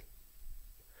boobies.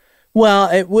 Well,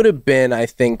 it would have been, I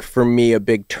think, for me, a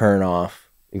big turnoff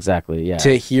Exactly. Yeah.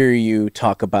 to hear you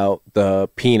talk about the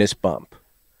penis bump,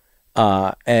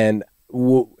 and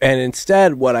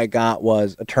instead, what I got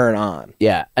was a turn on.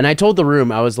 Yeah. And I told the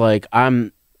room, I was like,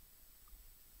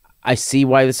 I see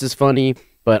why this is funny,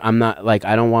 but I'm not like,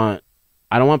 I don't want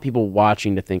people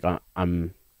watching to think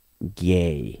I'm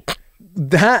gay.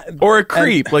 That or a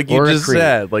creep, like you or a just creep.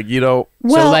 said. Like, you know,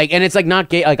 So like, and it's like not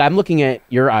gay. Like I'm looking at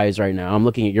your eyes right now. I'm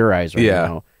looking at your eyes right Yeah.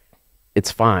 now. It's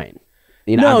fine.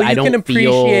 You know, no, I you don't can appreciate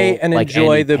feel and like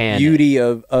enjoy any the panic. beauty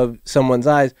of someone's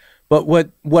eyes. But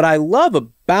what I love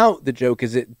about the joke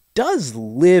is it does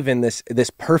live in this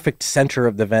perfect center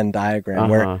of the Venn diagram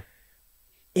where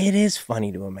it is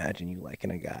funny to imagine you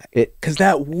liking a guy, because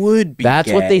that would be.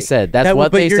 That's what gay. they said. That's That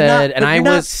what but they you're said, not- and but I you're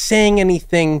not was saying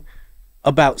anything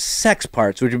about sex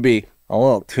parts, which would be a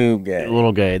little too gay. a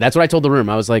little gay. That's what I told the room.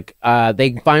 I was like,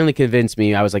 they finally convinced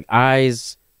me. I was like,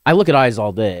 eyes. I look at eyes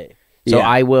all day, so Yeah.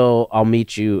 I'll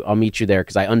meet you there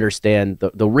because I understand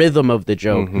the rhythm of the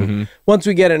joke. Once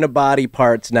we get into body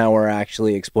parts, now we're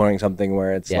actually exploring something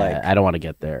where it's Yeah, like, I don't want to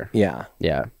get there. yeah.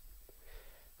 Yeah.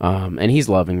 And he's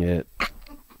loving it.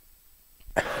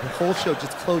 The whole show,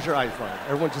 just close your eyes, Ryan.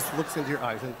 Everyone just looks into your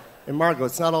eyes. And Margot,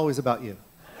 it's not always about you.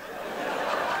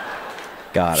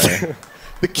 Got her.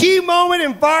 The key moment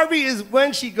in Barbie is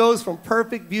when she goes from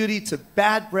perfect beauty to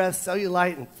bad breath,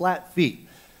 cellulite, and flat feet.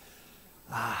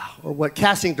 Or what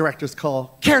casting directors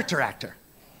call character actor.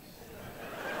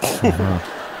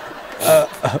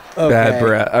 Bad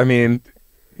breath. I mean,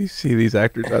 you see these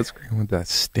actors on screen with that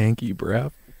stanky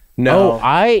breath. No. Oh,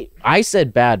 I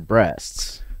said bad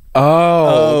breasts.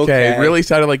 Oh, okay. It really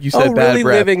sounded like you said bad really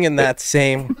breath. living in that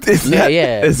same.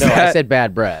 I said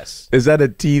bad breasts. Is that a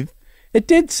teeth? It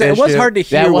did say. It was hard to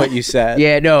hear what you said.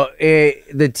 Yeah, no,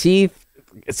 the teeth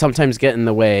sometimes get in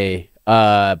the way.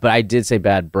 But I did say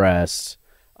bad breasts.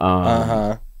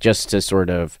 Just to sort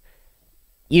of,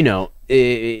 we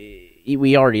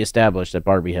already established that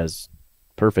Barbie has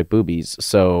perfect boobies,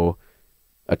 so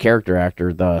a character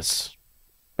actor, thus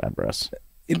bad breasts.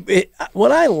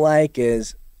 What I like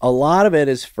is a lot of it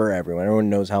is for everyone. Everyone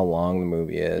knows how long the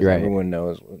movie is. Right. Everyone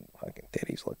knows what fucking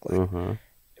titties look like.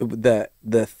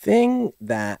 The thing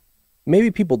that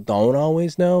maybe people don't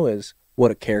always know is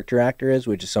what a character actor is,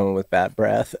 which is someone with bad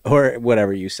breath or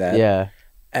whatever you said. Yeah.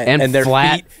 And their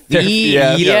flat feet.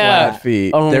 Flat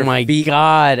feet. Oh Their my feet.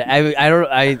 God.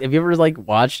 Have you ever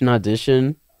watched an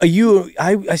audition?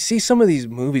 I see some of these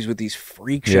movies with these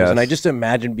freak shows, Yes. and I just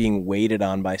imagine being waited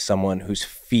on by someone whose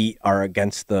feet are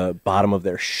against the bottom of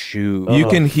their shoe. You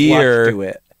can Flush hear to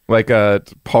it. like a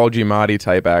Paul Giamatti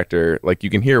type actor. Like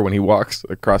you can hear when he walks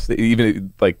across the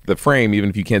frame, even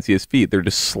if you can't see his feet, they're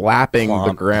just slapping the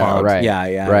Plump, ground. Right.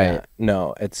 Yeah. Right.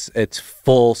 No, it's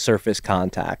full surface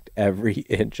contact. Every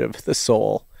inch of the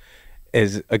sole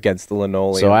is against the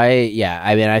linoleum. So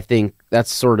I think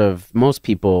that's sort of most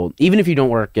people, even if you don't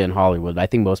work in Hollywood, I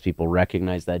think most people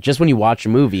recognize that. Just when you watch a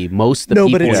movie, most of the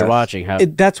people you're watching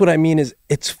have. That's what I mean is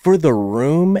it's for the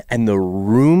room, and the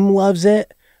room loves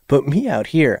it. But me out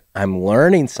here, I'm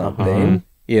learning something,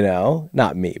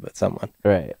 not me, but someone.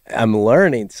 Right. I'm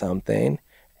learning something,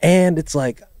 and it's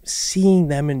like seeing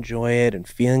them enjoy it and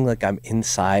feeling like I'm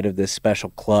inside of this special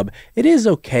club. It is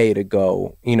okay to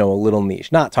go, a little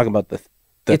niche. Not talking about the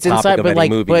It's topic inside, of but any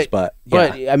movies, but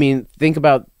I mean, think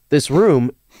about this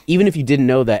room. Even if you didn't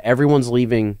know that, everyone's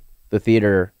leaving the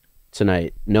theater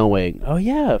tonight knowing, oh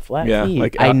yeah, flat feet.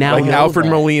 Like know Alfred that.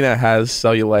 Molina has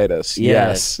cellulitis.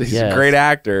 Yes, he's a great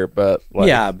actor, but but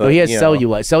he has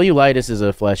cellulitis. Cellulitis is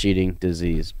a flesh-eating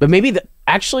disease. But maybe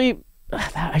I should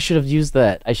have used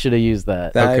that.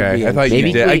 Okay, I thought Maybe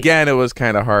you did. Again, it was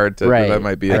kind of hard to. Right. That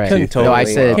might be I a couldn't teeth. totally- No, I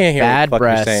said can't hear bad what the fuck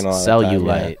you're breasts, saying a lot of the time,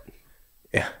 cellulite,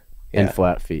 Yeah. and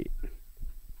flat feet.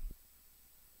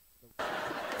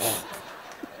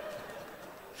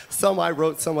 Some I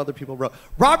wrote, some other people wrote.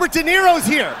 Robert De Niro's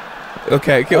here.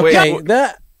 Okay, wait. Okay,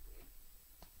 that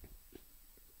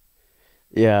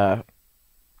Yeah.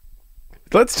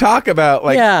 Let's talk about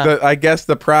I guess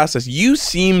the process. You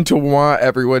seem to want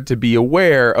everyone to be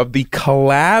aware of the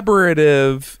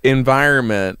collaborative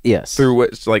environment Yes. through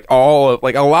which a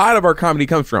lot of our comedy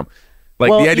comes from.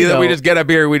 The idea that we just get up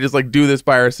here, we just do this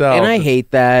by ourselves. And I hate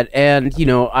that. And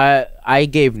I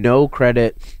gave no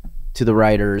credit to the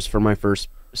writers for my first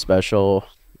special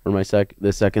or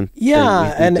the second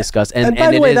thing we discussed. And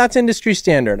by the way, that's industry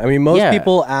standard. I mean, most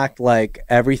people act like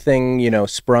everything,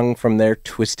 sprung from their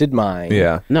twisted mind.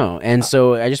 Yeah. No, and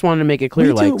so I just wanted to make it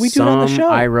clear, we do it on the show.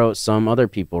 I wrote, some other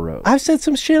people wrote. I've said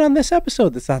some shit on this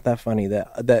episode that's not that funny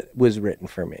that was written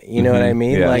for me. You know what I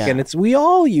mean? Yeah. And we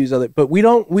all use other, but we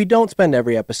don't spend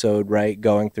every episode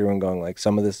going through and going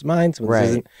some of this is mine, some of this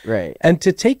isn't. Right. And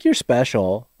to take your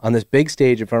special on this big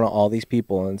stage in front of all these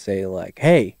people and say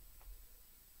hey,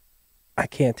 I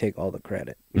can't take all the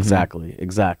credit. Exactly.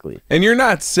 And you're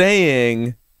not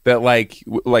saying that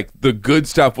the good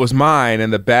stuff was mine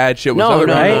and the bad shit was other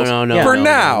people's. No.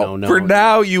 For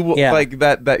now, you will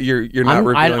that you're not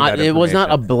revealing that it was not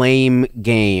a information. blame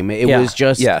game. It was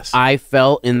just I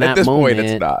felt in that At this moment. point,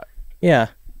 it's not. Yeah.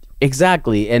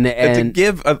 Exactly. And to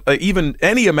give even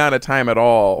any amount of time at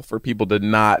all for people to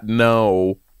not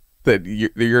know that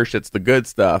your shit's the good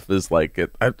stuff is I'm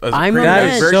a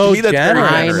mensch. So that's very generous.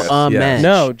 generous. I'm a mensch.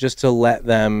 No, just to let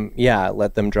them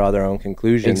draw their own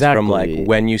conclusions from Exactly.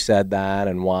 when you said that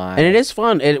and why. And it is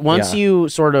fun. Once you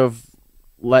sort of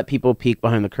let people peek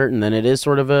behind the curtain, then it is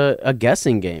sort of a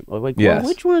guessing game. Well,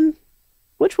 which one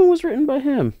was written by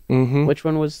him? Mm-hmm. Which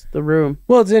one was The Room?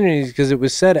 Well, it's interesting because it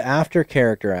was said after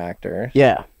character actor.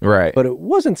 Yeah. Right. But it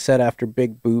wasn't said after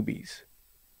big boobies.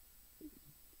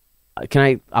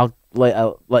 I'll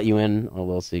let you in on a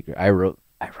little secret. I wrote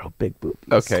big boobies.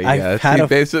 Okay, I've yeah. had a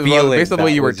Based on feeling the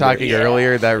way that you were was talking it.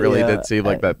 earlier, that really did seem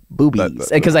like that. Boobies.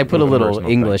 Because I put a little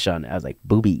English on it. I was like,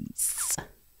 boobies.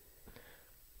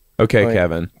 Okay, Oh, yeah.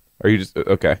 Kevin. Are you just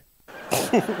okay?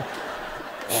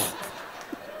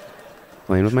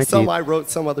 Playing with my Some teeth. I wrote,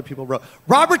 some other people wrote.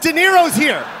 Robert De Niro's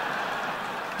here.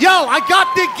 Yo, I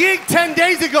got the gig 10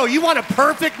 days ago. You want a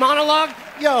perfect monologue?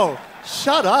 Yo,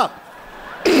 shut up.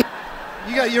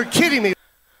 You're kidding me,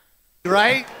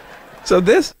 right? So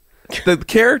the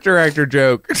character actor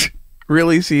joke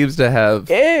really seems to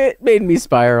have. It made me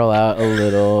spiral out a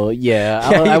little.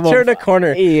 Yeah. You turn a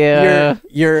corner. Yeah.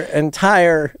 Your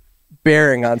entire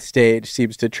bearing on stage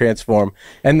seems to transform,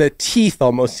 and the teeth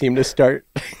almost seem to start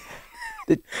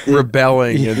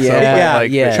rebelling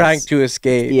and trying to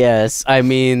escape. Yes, I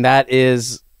mean that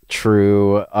is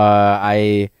true.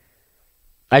 I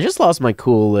just lost my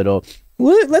cool a little.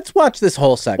 Let's watch this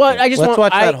whole section. Well, Let's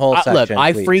watch that whole section. Look,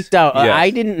 I please. freaked out. Yes. I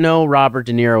didn't know Robert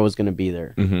De Niro was going to be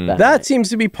there. Mm-hmm. That seems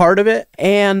to be part of it,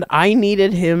 and I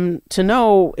needed him to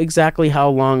know exactly how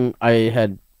long I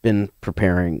had been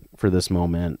preparing for this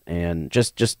moment, and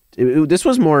this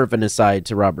was more of an aside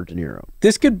to Robert De Niro.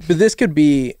 This could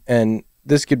be an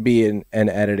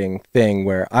editing thing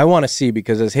where I want to see,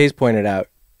 because as Hayes pointed out,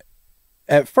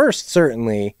 at first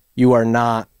certainly you are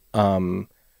not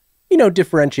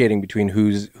differentiating between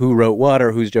who wrote what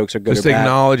or whose jokes are good just or bad.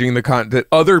 Acknowledging the content that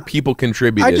other people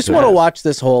contributed. I just want to watch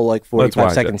this whole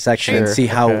 45-second section and see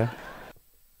how. Okay.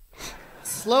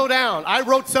 Slow down. I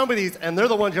wrote some of these, and they're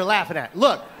the ones you're laughing at.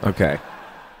 Look. Okay.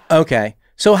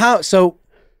 So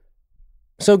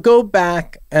go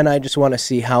back, and I just want to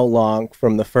see how long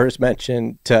from the first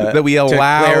mention to that we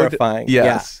allowed clarifying.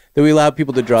 Yes. That we allowed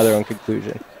people to draw their own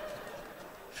conclusion.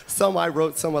 Some I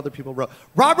wrote, some other people wrote.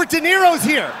 Robert De Niro's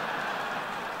here.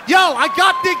 Yo, I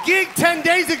got the gig 10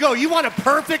 days ago. You want a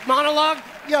perfect monologue?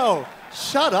 Yo,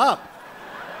 shut up.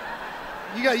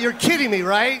 You're kidding me,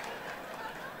 right?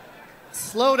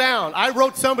 Slow down. I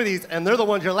wrote some of these, and they're the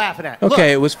ones you're laughing at. Okay, Look.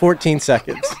 it was 14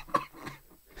 seconds.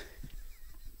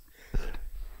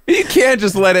 You can't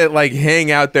just let it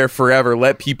hang out there forever.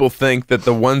 Let people think that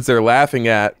the ones they're laughing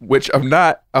at, which I'm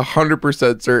not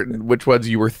 100% certain which ones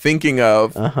you were thinking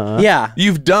of. Yeah.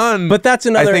 You've done. But that's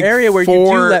another area where you do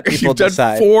let people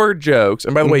decide. You've done 4 jokes.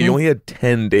 And by the way, you only had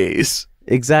 10 days.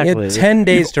 Exactly. You had 10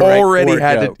 days to write 4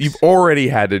 jokes. You've already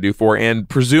had to do 4, and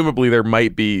presumably there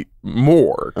might be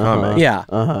more coming. Yeah.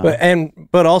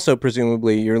 But also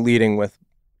presumably you're leading with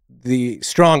the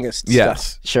strongest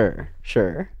stuff. Sure.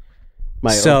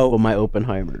 My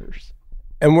Oppenheimers.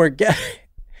 And we're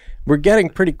getting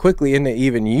pretty quickly into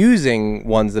even using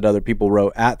ones that other people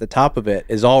wrote at the top of it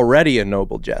is already a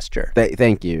noble gesture.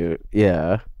 Thank you.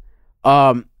 Yeah.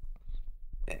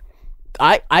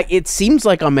 It seems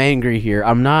like I'm angry here.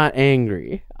 I'm not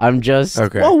angry. I'm just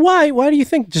okay. Well, why? Why do you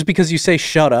think? Just because you say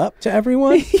 "shut up" to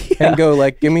everyone and go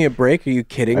give me a break? Are you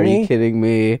kidding me? Are you kidding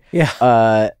me?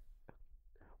 Yeah.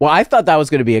 Well, I thought that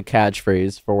was going to be a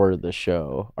catchphrase for the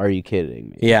show. Are you kidding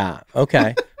me? Yeah.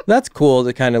 Okay. That's cool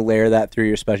to kind of layer that through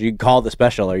your special. You can call the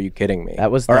special. Are you kidding me?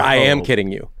 That was. Or I am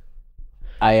kidding you.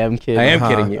 I am kidding. I am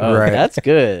kidding you. Oh, right. That's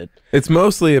good. It's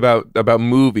mostly about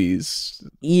movies.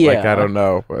 Yeah. I don't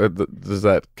know. Does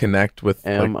that connect with?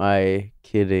 Am I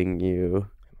kidding you?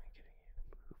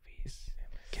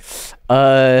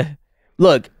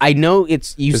 Look, I know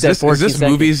it's you said 14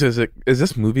 seconds. Is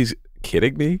this movies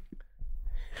kidding me?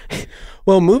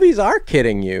 Well, movies are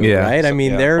kidding you, right? I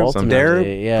mean, they're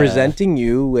presenting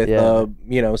you with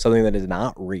something that is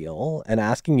not real and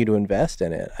asking you to invest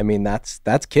in it. I mean, that's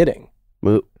kidding.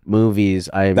 Movies,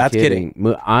 that's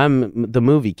kidding. I'm the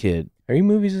movie kid. Are you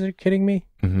movies that are kidding me?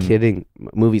 Mm-hmm. Kidding.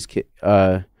 Movies kid.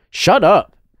 Shut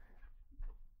up.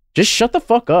 Just shut the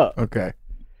fuck up. Okay.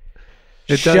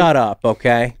 Shut up,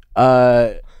 okay?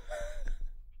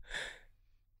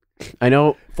 I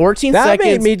know 14 that seconds. That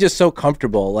made me just so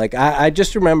comfortable. I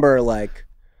just remember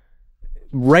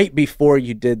right before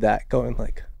you did that going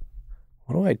what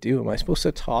do I do? Am I supposed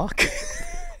to talk?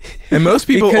 And most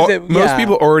people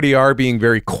already are being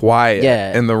very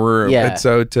quiet in the room. Yeah. And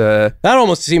so that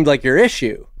almost seemed like your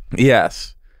issue.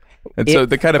 Yes. And so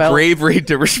the kind of bravery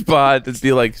to respond is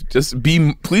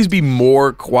be please be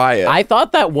more quiet. I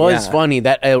thought that was funny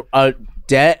that an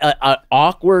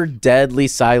awkward, deadly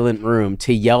silent room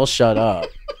to yell "shut up"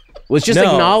 was just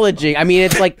acknowledging. I mean,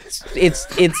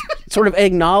 it's sort of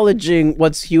acknowledging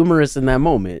what's humorous in that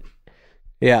moment.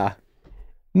 Yeah.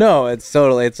 No, it's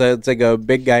totally. It's like a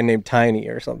big guy named Tiny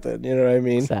or something. You know what I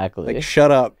mean? Exactly.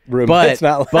 Shut up, room. But it's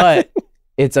not. But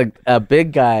it's a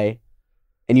big guy,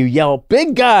 and you yell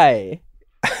 "big guy."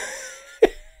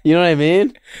 You know what I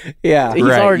mean? Yeah. He's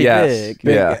already big.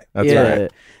 Yeah, that's right.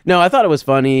 No, I thought it was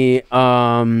funny.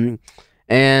 And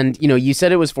you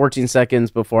said it was 14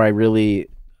 seconds before I really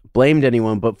blamed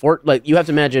anyone, but you have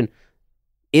to imagine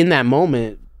in that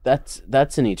moment,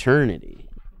 that's an eternity.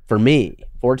 for me.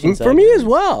 14 For me as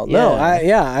well. No,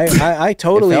 Yeah. I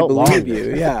totally felt believe longer.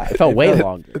 you. Yeah, It felt way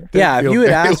longer. Yeah, if you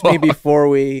had asked me before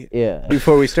we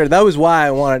started, that was why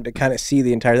I wanted to kind of see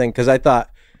the entire thing, because I thought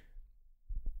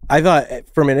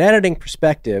from an editing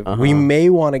perspective, we may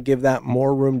want to give that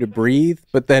more room to breathe,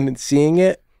 but then in seeing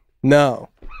it, no,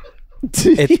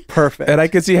 it's perfect. And I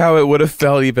could see how it would have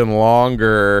felt even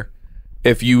longer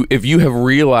if you have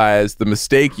realized the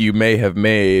mistake you may have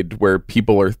made, where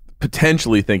people are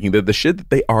potentially thinking that the shit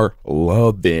that they are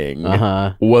loving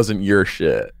wasn't your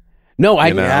shit. No,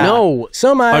 no.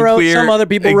 Some I wrote, some other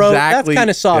people wrote. That's kind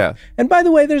of soft. Yeah. And by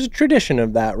the way, there's a tradition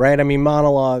of that, right? I mean,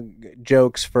 monologue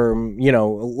jokes from,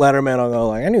 Letterman will go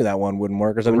like, I knew that one wouldn't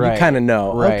work or something. Right. You kind of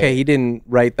know. Right. Okay, he didn't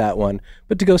write that one.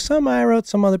 But to go, some I wrote,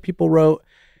 some other people wrote,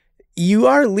 you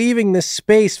are leaving this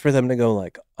space for them to go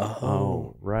like,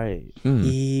 oh right.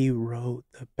 He wrote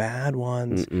the bad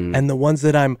ones and the ones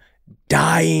that I'm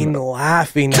dying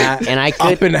laughing at, and I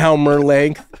could Oppenheimer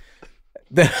length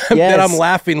that I'm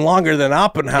laughing longer than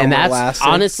Oppenheimer. And that's lasted.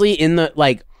 honestly in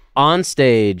the on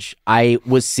stage, I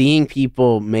was seeing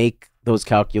people make those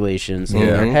calculations in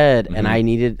their head, and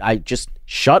I just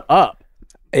shut up.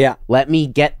 Yeah, let me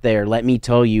get there. Let me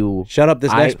tell you. Shut up.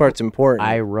 This next part's important.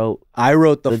 I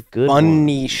wrote the good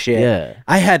funny shit. Yeah,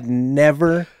 I had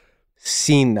never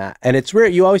seen that, and it's rare.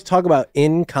 You always talk about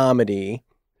in comedy,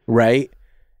 right?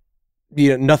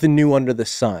 Nothing new under the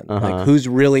sun. Like who's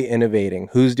really innovating?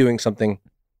 Who's doing something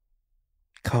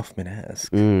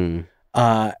Kaufman-esque?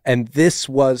 And this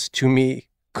was to me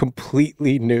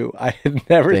completely new. I had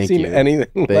never seen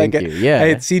anything like it. Yeah, I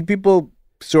had seen people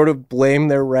sort of blame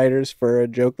their writers for a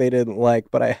joke they didn't like,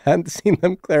 but I hadn't seen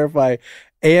them clarify.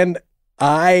 And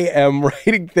I am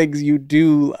writing things you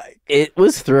do like. It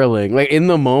was thrilling. Like in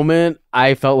the moment,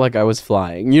 I felt like I was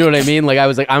flying. You know what I mean? Like I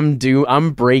was like,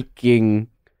 I'm breaking.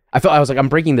 I was like, I'm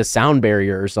breaking the sound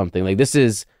barrier or something. Like this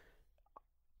is.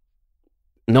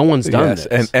 No one's done this.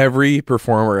 And every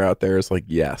performer out there is like,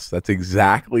 yes, that's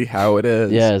exactly how it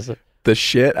is. Yes. The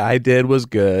shit I did was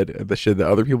good. The shit that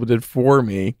other people did for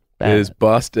me is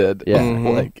busted.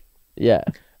 Yeah. Yeah.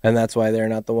 And that's why they're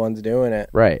not the ones doing it.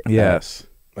 Right. Yes.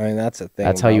 I mean, that's the thing.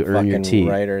 That's how you earn your teeth.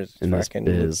 Writers, in this fucking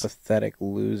biz. pathetic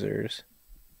losers.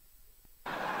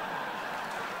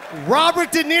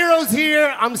 Robert De Niro's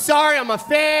here. I'm sorry. I'm a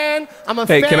fan.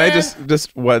 Hey, can I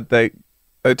just what they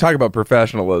talk about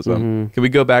professionalism? Can we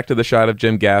go back to the shot of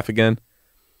Jim Gaffigan?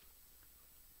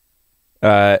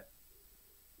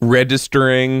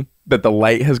 Registering that the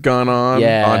light has gone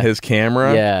on his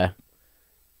camera. Yeah.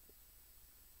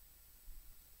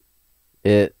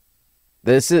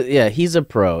 He's a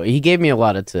pro. He gave me a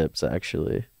lot of tips,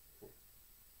 actually.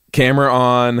 Camera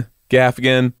on,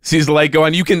 Gaffigan sees the light go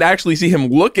on. You can actually see him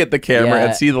look at the camera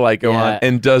and see the light go on,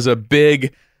 and does a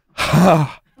big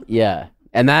yeah.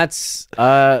 And that's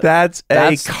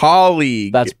a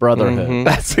colleague. That's brotherhood.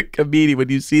 That's a comedian. When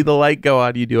you see the light go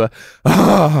on, you do a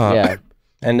yeah.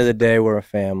 End of the day, we're a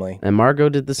family. And Margot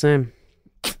did the same.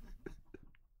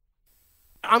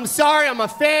 I'm sorry. I'm a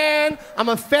fan.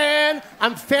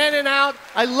 I'm fanning out.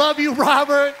 I love you,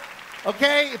 Robert.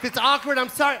 Okay? If it's awkward, I'm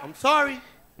sorry. I'm sorry.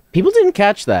 People didn't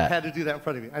catch I that. had to do that in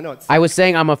front of you. I know it's. I was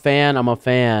saying I'm a fan. Because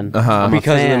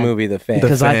of the movie The Fan.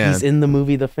 Because he's in the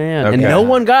movie The Fan, Okay. and no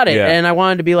one got it. Yeah. And I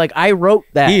wanted to be like, I wrote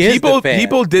that. He is the fan.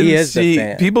 People He didn't is the see.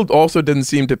 fan. People also didn't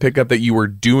seem to pick up that you were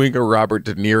doing a Robert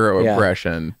De Niro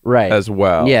impression, Right. as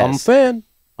well. Yes. I'm a fan.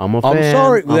 I'm a fan. I'm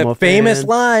sorry. I'm That a famous fan.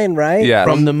 line, right? Yeah.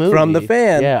 From the movie. From The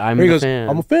Fan. Yeah, I'm Where he the goes, fan.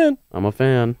 I'm a fan. I'm a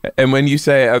fan. And when you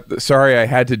say, "Sorry, I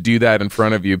had to do that in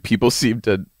front of you," people seem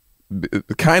to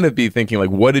kind of be thinking, like,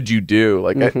 "What did you do?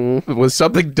 Like, was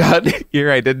something done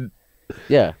here? I didn't.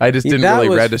 Yeah. I just didn't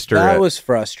really register that it." was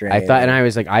frustrating.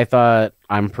 I thought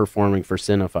I'm performing for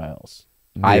cinephiles.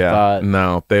 I thought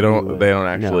no, they don't. They don't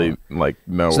actually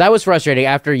know. So that was frustrating.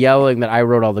 After yelling that I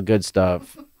wrote all the good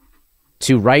stuff,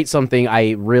 to write something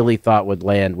I really thought would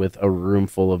land with a room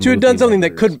full of to have movie done something that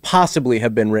lovers. couldn't possibly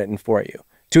have been written for you.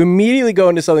 To immediately go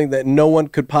into something that no one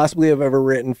could possibly have ever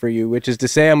written for you, which is to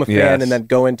say I'm a fan Yes. and then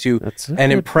go into That's a an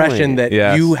good impression point. that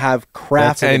Yes. you have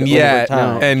crafted and over yet,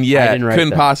 time. and I yet, didn't write couldn't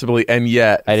that. possibly, and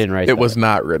yet, I didn't write it that. was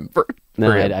not written for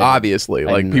No, him. I Obviously, I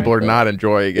like didn't people write are that. not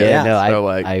enjoying it. Yeah. No, so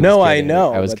like, I was No, I kidding.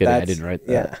 know. I was but kidding. I that's- didn't write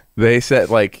that. Yeah, they said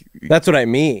like, that's what I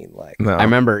mean. Like, no. I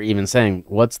remember even saying,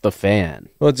 "What's the fan?"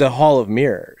 well, it's a hall of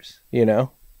mirrors, you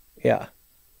know? Yeah.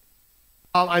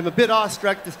 I'm a bit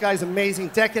awestruck. This guy's amazing.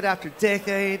 Decade after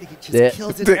decade. He just Yeah.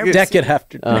 kills it every Decade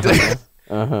after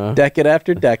decade. Decade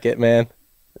after decade, man.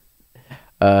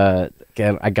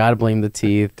 Again, I gotta blame the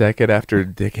teeth. decade after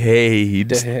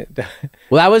decade.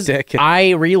 Well, that was. Decade.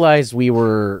 I realized we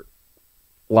were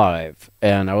live,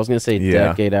 and I was gonna say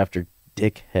decade after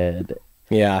Dickhead.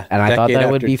 Yeah, and I thought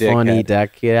that would be funny.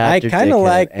 Decade after Dickhead. I kind of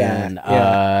like that.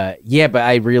 And, yeah, but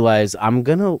I realized I'm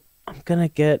gonna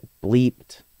get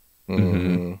bleeped.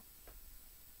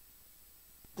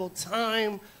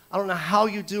 Time. I don't know how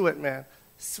you do it, man. I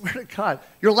swear to God,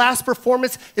 your last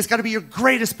performance is got to be your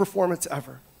greatest performance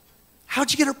ever.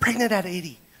 How'd you get her pregnant at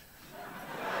 80?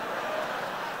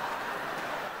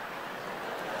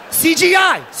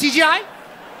 CGI. CGI?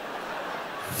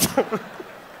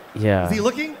 Yeah. Is he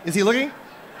looking? Is he looking?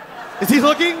 Is he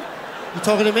looking? You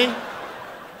talking to me?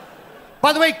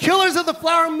 By the way, Killers of the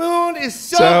Flower Moon is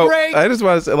so great. I just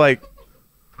want to say, like,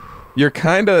 you're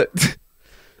kind of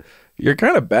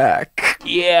back.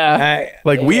 Yeah.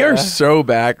 We are so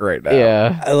back right now.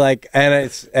 Yeah.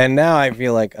 And now I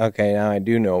feel like, okay, now I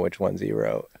do know which ones he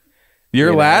wrote.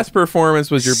 Your last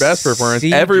performance was your best performance.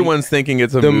 Everyone's thinking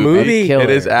it's a movie. It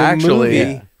is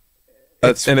actually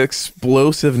an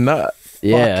explosive nut.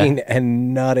 Fucking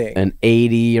and nutting. An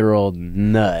 80-year-old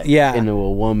nut into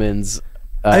a woman's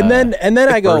and then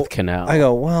I go, canal. I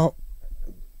go, well,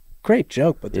 great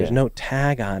joke, but there's no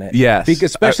tag on it. Yes,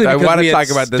 especially because I we talk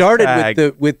about this started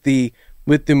tag. with the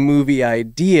movie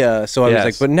idea. So I was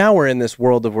like, but now we're in this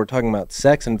world of we're talking about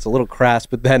sex, and it's a little crass.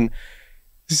 But then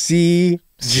CGI.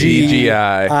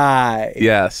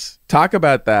 Yes, talk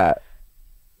about that.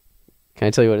 Can I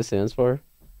tell you what it stands for?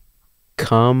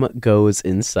 Cum goes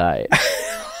inside.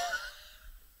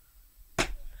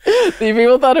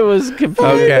 People thought it was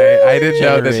completely okay. I didn't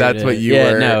know that that's what you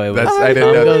were. No, it was. I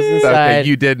didn't know. Okay,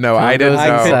 you did know. I didn't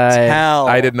know. Tell.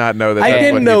 I did not know that. I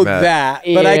didn't know that,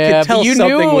 but I could tell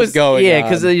something was going on. Yeah,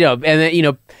 because and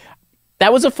then,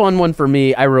 that was a fun one for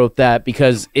me. I wrote that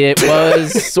because it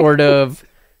was sort of.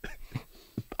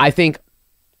 I think,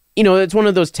 it's one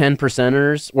of those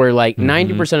 10%ers where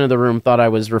 90% of the room thought I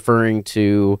was referring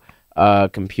to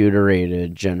computer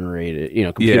generated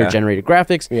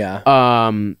graphics. Yeah.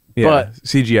 But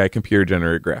CGI, computer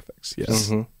generated graphics. Yes.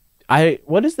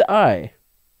 What is the I?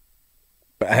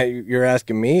 You're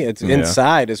asking me? It's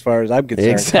inside as far as I'm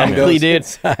concerned. Exactly, dude.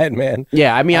 Inside, man.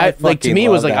 Yeah, I mean, to me it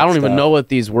was like I don't even know what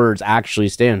these words actually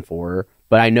stand for,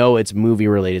 but I know it's movie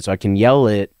related, so I can yell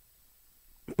it.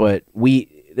 But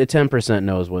the 10%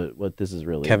 knows what this is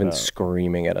really Kevin's about.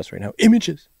 Screaming at us right now.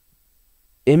 Images.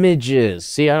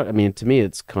 See, I mean, to me,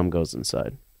 it's cum goes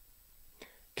inside.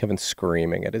 Kevin's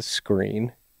screaming at his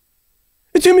screen.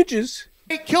 It's images.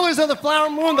 Killers of the Flower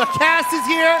Moon. The cast is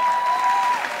here.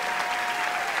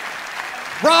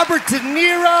 Robert De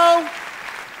Niro,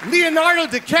 Leonardo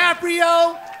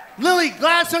DiCaprio, Lily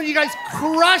Gladstone. You guys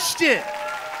crushed it.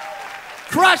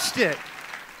 Crushed it.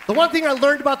 The one thing I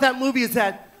learned about that movie is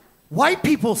that white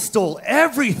people stole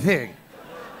everything.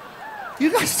 You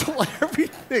guys stole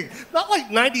everything. Not like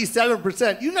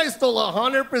 97%. You guys stole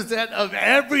 100% of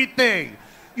everything.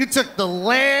 You took the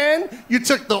land. You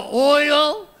took the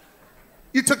oil.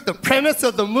 You took the premise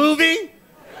of the movie.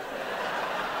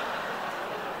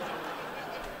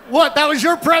 What, that was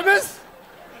your premise?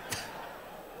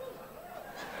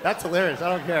 That's hilarious. I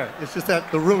don't care. It's just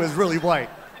that the room is really white.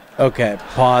 Okay,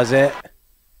 pause it.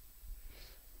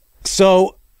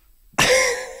 So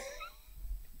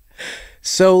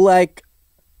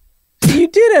you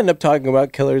did end up talking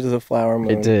about Killers of the Flower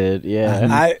Moon. It did,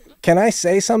 yeah. Can I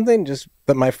say something? Just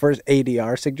my first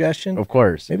ADR suggestion? Of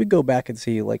course. Maybe go back and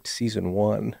see season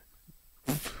 1.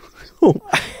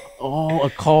 Oh, a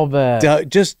callback.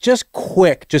 Just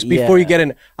quick, just before you get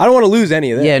in. I don't want to lose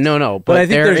any of this. Yeah, no. But I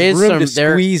think there's room to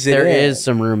squeeze it in. There is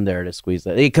some room there to squeeze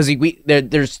that. Because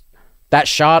there's that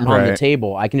shot on the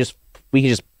table. We can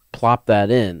just plop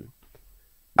that in.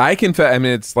 I confess. I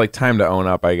mean, it's time to own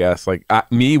up. I guess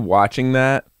me watching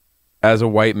that as a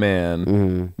white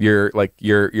man,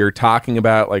 you're talking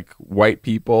about white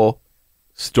people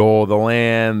stole the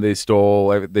land. They stole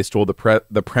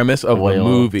the premise of the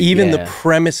movie. Even the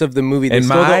premise of the movie. They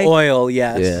stole the oil.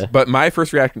 Yes. Yeah. But my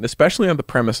first reaction, especially on the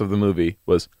premise of the movie,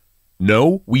 was,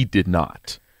 no, we did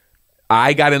not.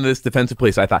 I got into this defensive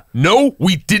place. I thought, no,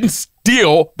 we didn't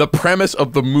steal the premise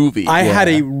of the movie. I had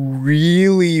a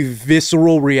really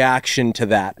visceral reaction to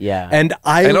that. Yeah. And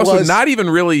also not even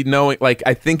really knowing,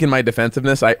 I think in my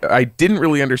defensiveness, I didn't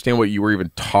really understand what you were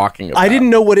even talking about. I didn't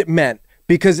know what it meant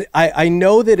because I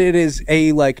know that it is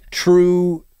a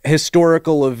true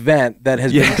historical event that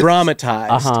has been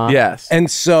dramatized. Yes.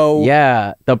 And so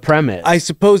the premise. I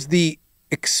suppose the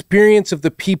experience of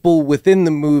the people within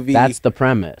the movie. That's the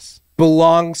premise.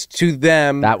 Belongs to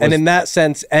them, and in that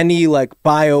sense, any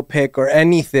biopic or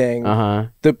anything,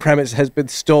 the premise has been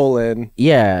stolen.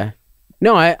 Yeah,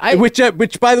 no, which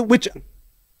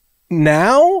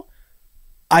now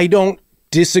I don't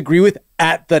disagree with.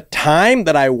 At the time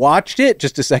that I watched it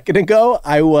just a second ago,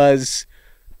 I was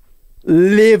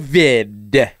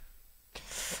livid.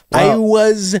 I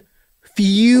was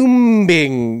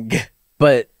fuming.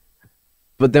 But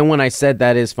then when I said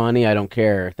that is funny, I don't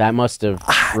care. That must have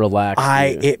relaxed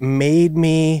you. It made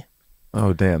me.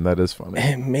 Oh damn, that is funny.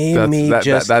 It made me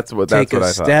take what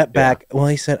a step back. Well,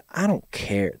 he said, "I don't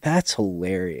care." That's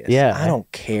hilarious. Yeah, I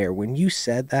don't care. When you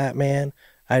said that, man,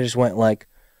 I just went like,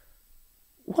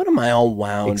 "What am I all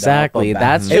wound exactly. up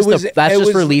about?" That's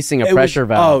just releasing a pressure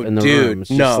valve in the room. It's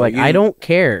just like, I don't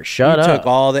care. Shut up. You took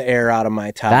all the air out of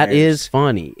my tires. That is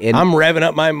funny. And I'm revving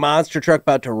up my monster truck,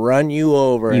 about to run you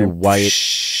over. You white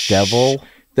devil.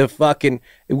 The fucking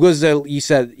you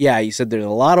said there's a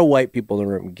lot of white people in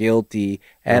the room, guilty,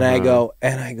 and I go,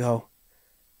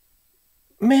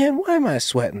 man, why am I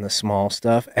sweating the small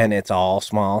stuff? And it's all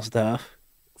small stuff.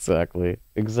 Exactly.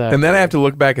 And then I have to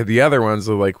look back at the other ones.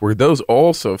 Like, were those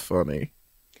also funny?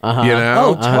 You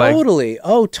know? Totally.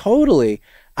 Totally.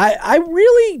 I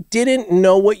really didn't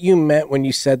know what you meant when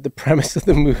you said the premise of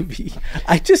the movie.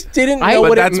 I just didn't know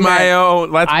what it meant.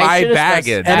 That's my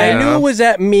baggage. And I knew it was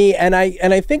at me, and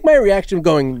I think my reaction of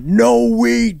going, "No,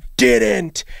 we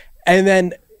didn't," and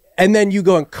then you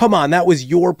going, "Come on, that was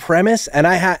your premise," and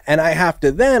I have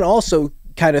to then also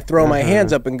kind of throw my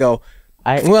hands up and go,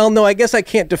 well, no, I guess I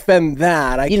can't defend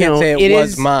that. I can't say it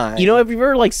was mine. You know, have you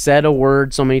ever like said a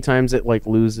word so many times it like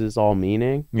loses all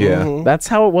meaning? Yeah. Mm-hmm. That's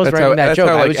how it was writing that joke.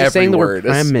 I was just saying the word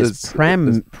premise.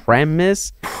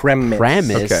 Premise.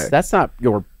 Okay. That's not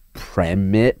your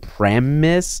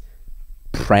premise.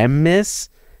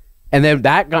 And then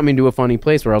that got me to a funny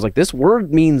place where I was like, this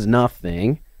word means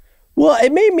nothing. Well,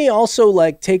 it made me also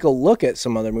like take a look at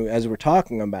some other movies as we're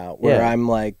talking about where I'm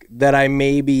like, that I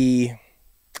maybe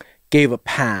gave a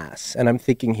pass, and I'm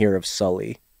thinking here of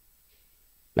Sully.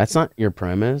 That's not your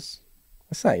premise.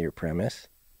 That's not your premise.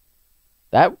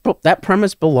 That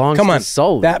premise belongs to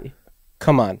Sully.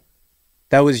 Come on.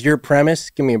 That was your premise?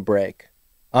 Give me a break.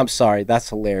 I'm sorry. That's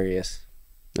hilarious.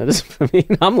 That is, I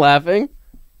mean, I'm laughing.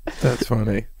 That's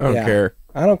funny. I don't care.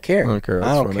 I don't care. I don't care.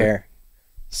 I don't care.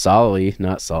 Sully,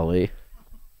 not Sully.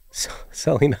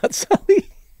 Sully, not Sully.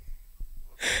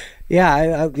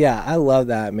 Yeah, I love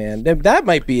that, man. That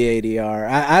might be ADR.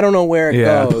 I don't know where it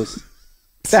goes.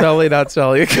 Sully, not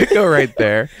Sully. It could go right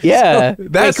there. Yeah.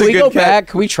 That's can we go back?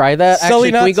 Can we try that? Sully,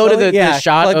 actually, can we go to the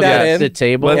shot of the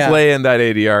table? Let's lay in that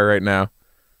ADR right now.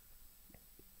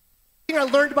 The thing I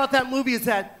learned about that movie is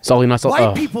that Sully, not Sully.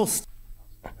 white people...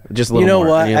 Just a little more.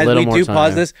 What? As we do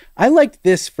pause this, I liked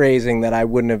this phrasing that I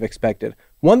wouldn't have expected.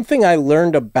 One thing I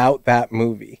learned about that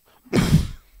movie...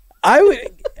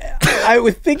 I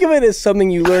would think of it as something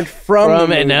you learned from the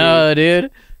movie. No, dude.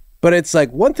 But it's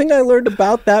like, one thing I learned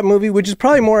about that movie, which is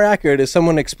probably more accurate, is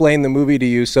someone explained the movie to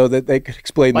you so that they could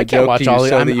explain the joke to you so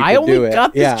that you could do it. I only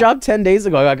got this job 10 days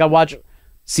ago. I got to watch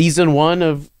season 1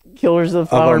 of Killers of the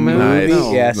Flower Moon. Nice.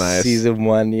 Oh, yes, nice. season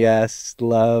 1. Yes,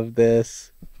 love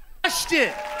this. Crushed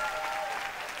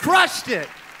it.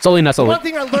 Sully, not Sully. One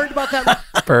thing I learned about that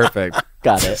Perfect.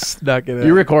 Got it. Snuck it in.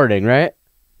 You're recording, right?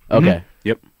 Okay.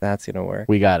 Yep. That's going to work.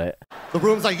 We got it. the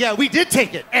room's like, yeah, we did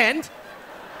take it. And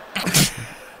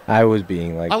I was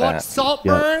being like I that. watched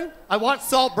Saltburn. I watched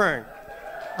Saltburn.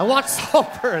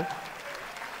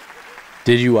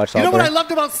 Did you watch Saltburn? You know what I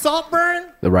loved about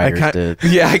Saltburn? The writers did.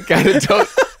 Yeah, I kind of don't.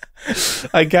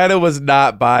 I kind of was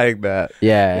not buying that.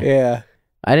 Yeah. Yeah.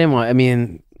 I didn't want, I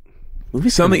mean,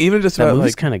 Something even just that about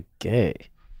movie's like kind of gay.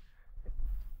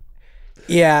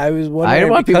 Yeah, I was wondering. I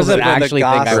didn't want people because to of the actually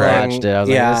think I Gosling, watched it. I was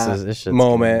like, this shit's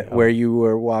moment gonna be- where you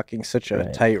were walking such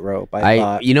a tightrope. I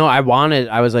thought.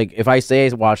 I was like, if I say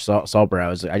I watched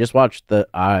Saltburn, I just watched the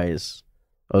eyes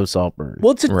of Saltburn.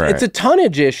 Well, it's a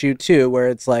tonnage issue too, where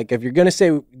it's like if you're gonna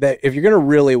say that if you're gonna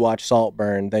really watch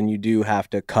Saltburn, then you do have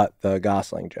to cut the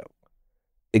Gosling joke.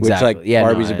 Exactly. Which, like,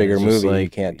 Barbie's a bigger it's just movie. You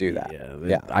can't do that.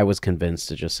 Yeah. I was convinced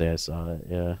to just say I saw it.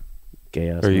 Yeah. Gay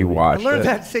ass. or you movie. I watched learned it.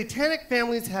 that satanic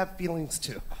families have feelings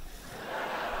too.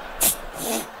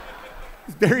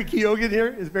 Is Barry Keoghan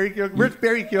here? Where's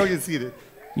Barry Keoghan seated?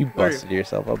 You busted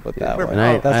yourself up with that Where- one.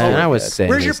 And I was good. saying,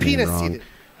 Where's your this thing penis wrong. seated?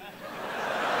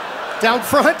 Down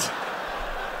front?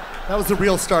 That was the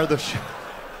real star of the show.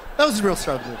 That was the real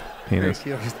star of the movie. Penis.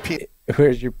 Barry Keoghan's penis.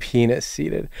 Where's your penis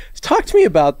seated? Talk to me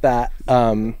about that.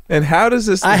 And how does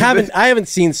this? I haven't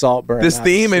seen Saltburn. This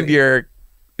theme in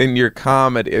your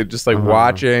comedy, just like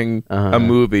watching a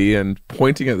movie and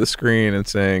pointing at the screen and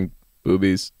saying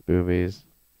boobies,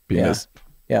 penis.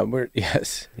 Yeah,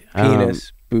 penis,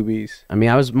 boobies. I mean,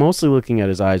 I was mostly looking at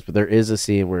his eyes, but there is a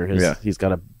scene where he's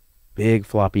got a big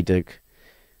floppy dick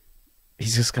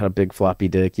he's just got a big floppy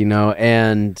dick, you know,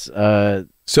 and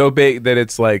so big that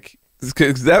it's like,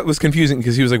 because that was confusing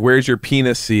because he was like, where's your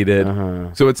penis seated?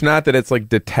 So it's not that it's like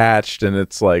detached and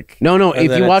it's like no.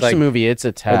 If you watch like, the movie, it's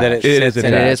attached. It is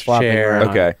and it is flopping around.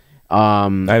 okay. I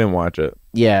didn't watch it.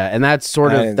 Yeah, and that's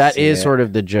sort of sort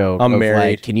of the joke. I'm married.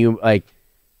 Like, can you like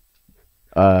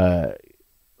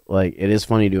it is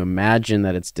funny to imagine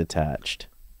that it's detached,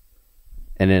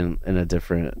 and in a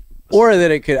different. Or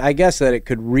that it could, I guess that it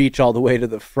could reach all the way to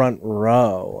the front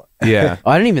row. Yeah.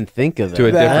 I didn't even think of that. To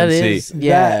a different seat.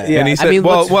 Yeah. And he said, I mean,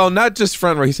 well, not just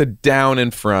front row. He said down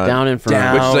in front. Down in front.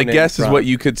 Down which I in guess is front. what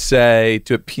you could say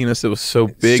to a penis that was so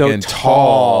big So and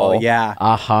tall. Yeah.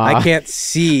 Uh-huh. I can't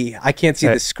see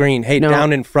the screen. Hey, No.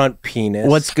 down in front, penis.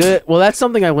 What's good? Well, that's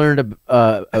something I learned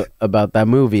about that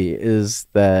movie is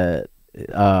that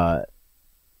the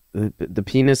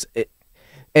penis.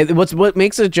 What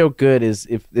makes a joke good is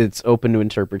if it's open to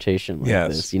interpretation like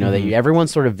this. You know, that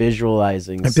everyone's sort of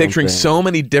visualizing. I'm picturing something. so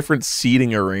many different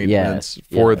seating arrangements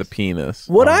for the penis.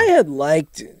 What I had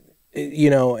liked, you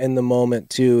know, in the moment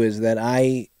too, is that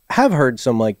I have heard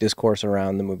some like discourse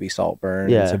around the movie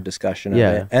Saltburn and some discussion of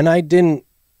it, and I didn't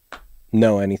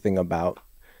know anything about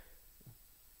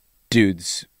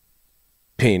dude's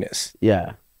penis.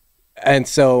 Yeah. And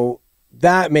so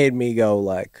that made me go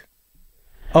like,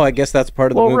 oh, I guess that's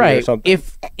part of the movie or something.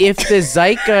 If the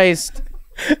zeitgeist,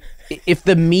 if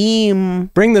the meme,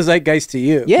 bring the zeitgeist to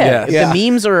you. if the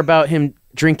memes are about him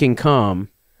drinking cum,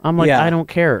 I'm like, I don't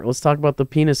care. Let's talk about the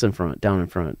penis in front, down in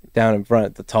front. Down in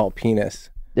front, the tall penis.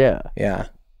 Yeah. Yeah.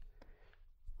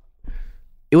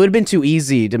 It would have been too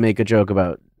easy to make a joke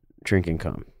about drinking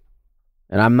cum.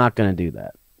 And I'm not going to do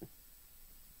that.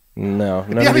 No,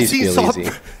 none of these feel easy.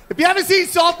 If you haven't seen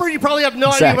Saltburn, you probably have no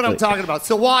idea what I'm talking about.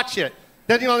 So watch it.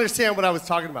 Then you'll understand what I was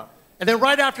talking about. And then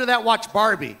right after that, watch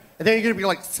Barbie. And then you're going to be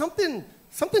like,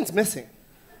 something's missing.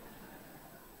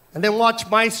 And then watch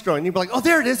Maestro, and you'll be like, oh,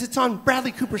 there it is. It's on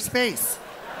Bradley Cooper's face.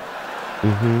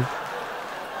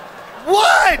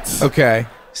 What? Okay.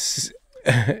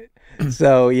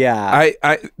 So, yeah.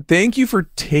 I thank you for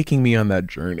taking me on that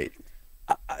journey.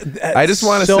 I just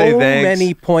want to so say thanks.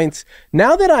 many points.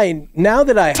 Now that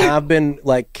I have been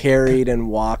like carried and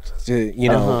walked to, you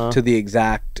know, to the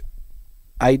exact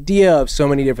idea of so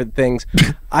many different things,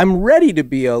 I'm ready to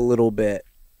be a little bit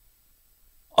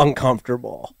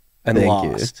uncomfortable and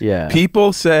lost. Yeah.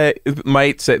 People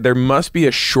might say there must be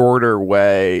a shorter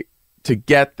way to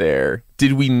get there.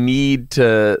 Did we need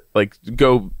to like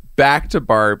go back to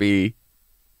Barbie?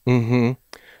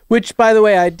 Which, by the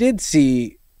way, I did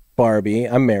see Barbie.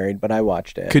 I'm married, but I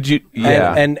watched it. Could you?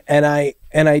 Yeah. And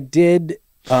I did.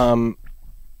 They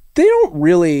don't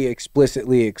really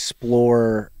explicitly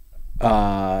explore,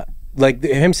 like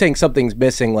him saying something's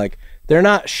missing. Like they're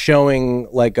not showing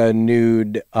like a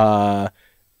nude.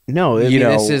 No, I mean,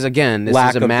 this is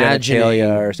lack of imagining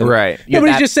genitalia or something. Right. No, but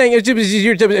he's just saying you're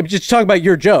just talking about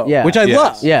your Joe, which I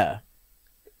love. Yeah.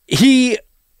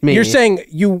 You're saying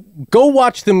you go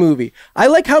watch the movie. I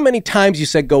like how many times you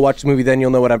said go watch the movie, then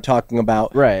you'll know what I'm talking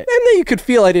about. Right. And then you could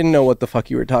feel I didn't know what the fuck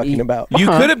you were talking about. You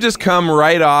could have just come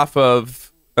right off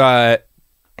of the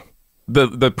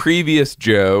previous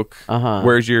joke.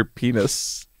 Where's your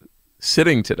penis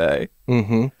sitting today?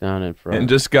 Down in front. And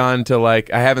just gone to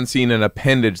like, I haven't seen an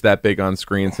appendage that big on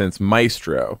screen since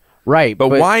Maestro. Right. But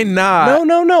why not?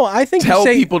 No. I think tell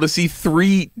people to see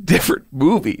 3 different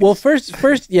movies. Well,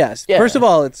 first, yes. Yeah. First of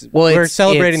all, we're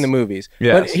celebrating the movies.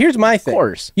 Yes. But here's my thing. Of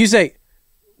course. You say,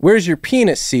 "Where's your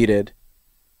penis seated?"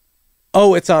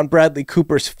 Oh, it's on Bradley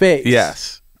Cooper's face.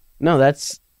 Yes. No,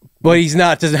 that's. But he's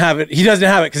not. Doesn't have it. He doesn't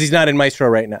have it because he's not in Maestro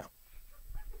right now.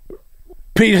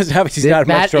 But he doesn't have it. He's not in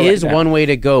Maestro right now. That is one way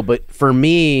to go. But for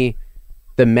me,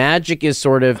 the magic is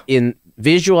sort of in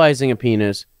visualizing a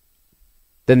penis.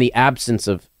 Than the absence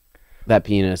of that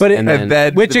penis, but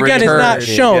which again is not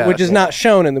shown, which is not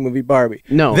shown in the movie Barbie.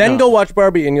 Then go watch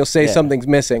Barbie and you'll say something's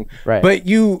missing. Right. But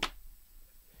you,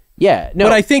 no.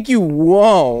 But I think you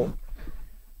won't.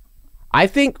 I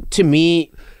think to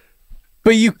me,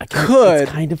 but you could.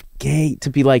 It's kind of gay to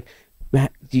be like,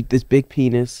 Matt, this big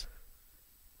penis,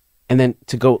 and then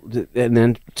to go and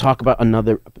then talk about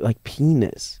another like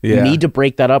penis. Yeah. You need to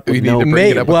break that up. With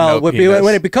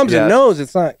When it becomes a nose,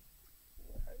 it's not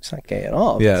gay at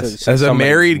all. Yes. As a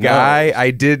married guy,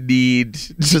 I did need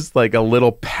just like a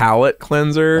little palate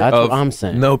cleanser. That's of what I'm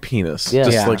saying. No penis. Yeah.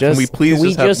 Just like, can we please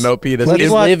just have no penis? Let's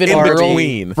live in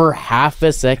between for half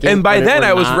a second. And by then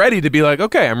I was ready to be like,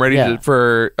 okay, I'm ready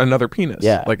for another penis.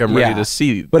 Yeah. Like I'm ready to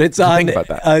see. But it's on. Think about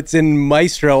that. It's in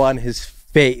Maestro on his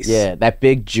face. Yeah, that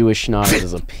big Jewish nose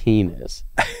is a penis.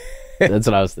 That's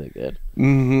what I was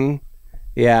thinking.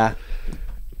 Yeah.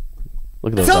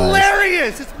 Look at those It's eyes.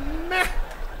 hilarious. It's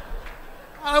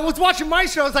I was watching my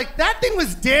show. I was like, that thing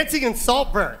was dancing in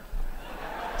Saltburn.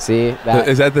 See that?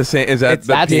 Is that the same? Is that the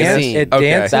that's the penis? scene. It Okay.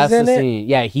 dances That's the in it? scene.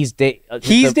 Yeah, he's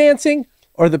He's dancing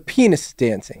or the penis is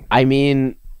dancing? I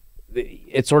mean,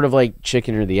 it's sort of like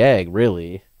chicken or the egg,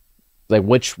 really. Like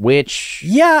which?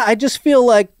 Yeah, I just feel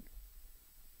like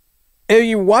if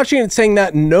you're watching it saying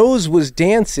that nose was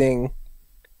dancing,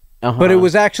 but it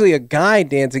was actually a guy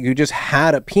dancing who just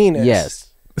had a penis. Yes.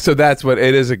 So that's what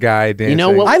it is. A guy dancing. You know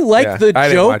what? I like the I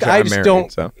didn't joke. watch it. I I'm just married,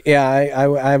 don't. so. Yeah,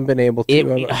 I haven't been able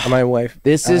to. My wife.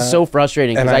 This is so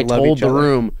frustrating and because I I love told each the other.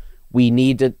 room we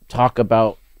need to talk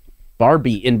about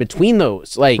Barbie in between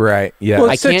those. Like, Right. Yeah. Well,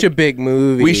 I it's such can't- a big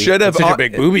movie. We should have It's such on, a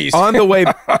big movies. on the way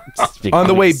big on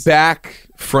the way movies. back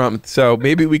from. So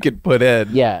maybe we could put in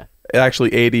Yeah.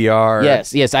 actually ADR.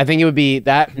 Yes. I think it would be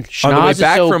that. On the way Schnoz is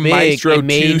back so from big, Maestro it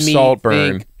made to me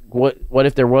Saltburn. think, what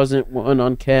if there wasn't one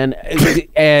on Ken?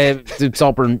 Did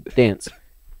Saltburn dance?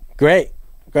 Great.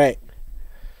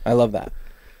 I love that.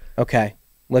 Okay,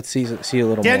 let's see a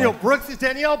little Daniel more. Brooks is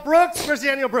Danielle Brooks. Where's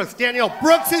Danielle Brooks? Danielle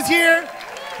Brooks is here.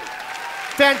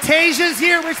 Fantasia's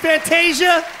here. Where's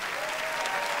Fantasia?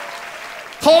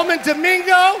 Coleman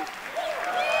Domingo.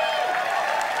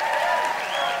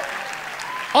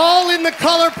 All in the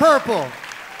color purple.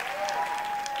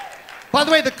 By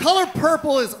the way, the color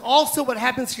purple is also what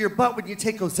happens to your butt when you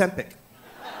take Ozempic.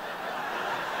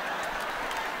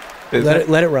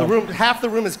 Let it run. Half the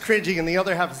room is cringing and the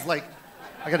other half is like,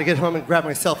 I gotta get home and grab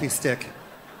my selfie stick.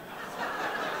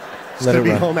 Just Let gonna it be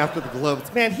run. home after the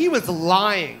Globes. Man, he was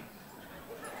lying.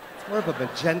 It's more of a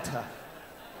magenta.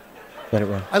 Let it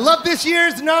run. I love this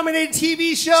year's nominated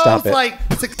TV shows. Stop it. Like,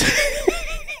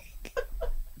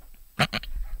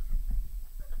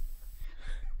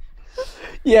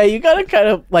 Yeah, you gotta kind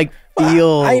of like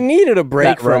feel. I needed a break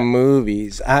that right. from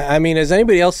movies. I mean, is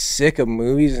anybody else sick of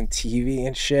movies and TV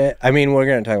and shit? I mean, we're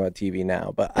gonna talk about TV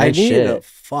now, but I And needed shit. a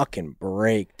fucking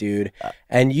break, dude.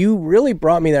 And you really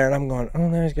brought me there, and I'm going, oh,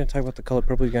 now he's gonna talk about The Color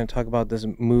Purple. He's gonna talk about this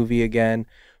movie again.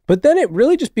 But then it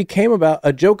really just became about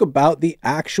a joke about the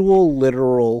actual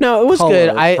literal. No, it was color good.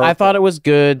 I purple. thought it was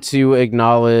good to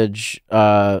acknowledge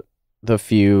the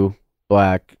few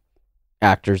black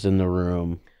actors in the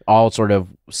room, all sort of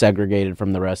segregated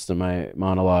from the rest of my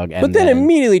monologue. And But then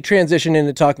immediately transitioned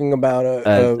into talking about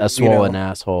a swollen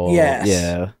asshole. Yes.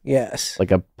 Yeah. Yes.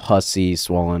 Like a pussy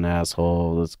swollen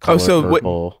asshole that's color so what-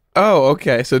 purple. Oh,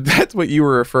 okay. So that's what you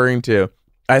were referring to.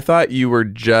 I thought you were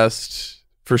just,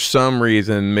 for some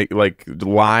reason, like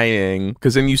lying,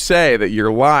 because then you say that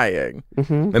you're lying,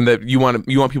 and that you want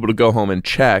people to go home and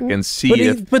check and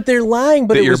see But they're lying,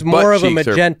 but that it your was butt more of a cheeks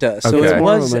are- magenta. So Okay. it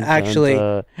More of a was magenta.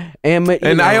 actually.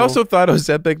 And I also thought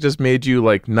Ozempic just made you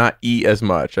like not eat as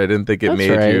much. I didn't think it That's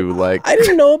made right. you like. I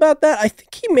didn't know about that. I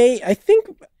think he may.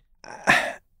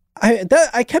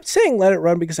 I kept saying let it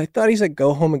run because I thought he said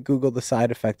go home and Google the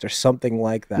side effects or something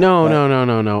like that. No.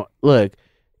 But- Look,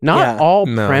 not Yeah. all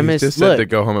No, premise. he just said Look, to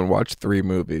go home and watch 3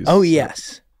 movies. Oh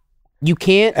yes. you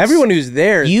can't. Everyone who's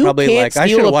there is You probably can't like I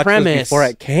steal should a have watched this premise. before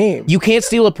I came. You can't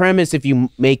steal a premise if you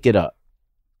make it up.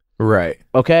 Right.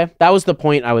 Okay, that was the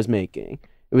point I was making.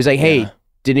 It was like, hey, Yeah.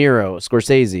 De Niro,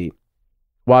 Scorsese,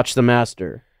 watch The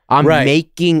Master. I'm Right.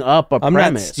 making up a I'm not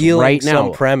premise stealing right now.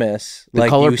 some premise The like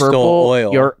color you purple, stole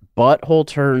oil. your butthole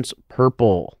turns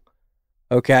purple.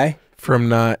 Okay. From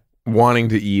not wanting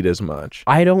to eat as much.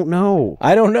 I don't know.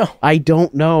 I don't know.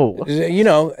 You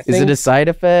know, Is it a side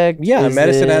effect? Yeah, Is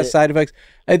medicine it, has side effects.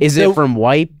 Is it from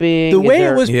wiping? the Is way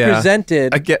there- it was Yeah.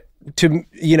 presented I get. to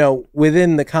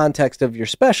within the context of your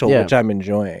special, Yeah. which I'm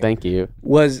enjoying, Thank you.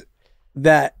 was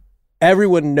that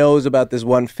everyone knows about this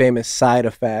one famous side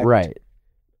effect, Right.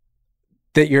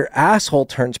 that your asshole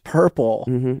turns purple.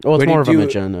 Well, it's When more you of a do-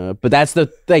 magenta, but that's the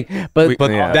thing. But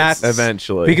Yeah, that's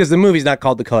eventually because the movie's not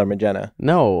called The Color Magenta.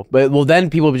 no, but well, then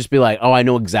people would just be like, "Oh, I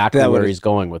know exactly That where would've- he's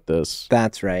going with this."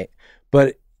 That's right.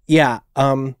 But yeah,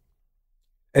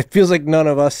 it feels like none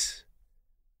of us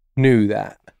knew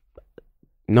that.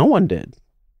 No one did,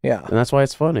 Yeah. and that's why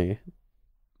it's funny.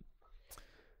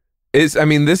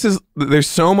 there's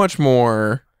so much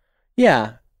more.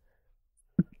 Yeah.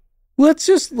 Let's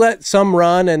just let some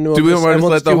run and we'll Do we just, want and to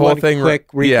we'll let just the do whole one thing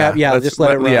quick recap. Yeah, let's just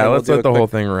let it run. Yeah, and let's we'll let do the a whole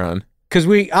quick- thing run. Because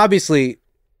we obviously,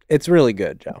 it's really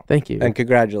good, Joe. Thank you. And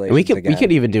congratulations. And we could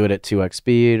again. even do it at 2x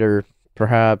speed, or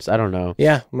perhaps I don't know.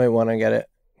 Yeah, might want to get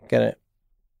it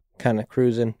kind of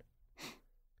cruising.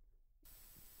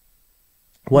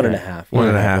 One and a half. One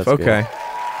and a half. That's good. Okay.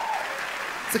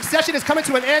 Succession is coming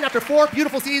to an end after 4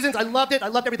 beautiful seasons. I loved it. I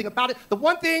loved everything about it. The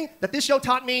one thing that this show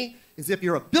taught me is if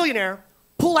you're a billionaire,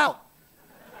 pull out.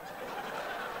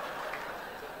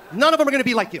 None of them are going to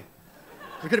be like you.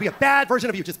 You're going to be a bad version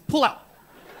of you. Just pull out.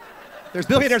 There's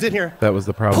billionaires in here. That was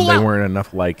the problem. Pull They out. weren't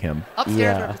enough like him. Upstairs.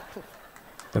 Yeah.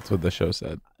 That's what the show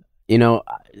said. You know,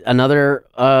 another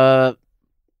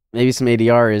maybe some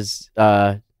ADR is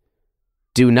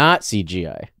do not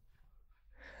CGI.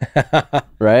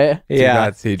 Right? Yeah. Do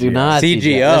not CGI. Do not CGO.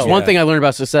 CGI. That's one Yeah. thing I learned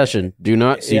about Succession. Do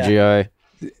not CGI.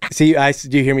 See,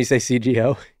 do you hear me say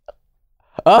CGO?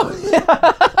 Oh,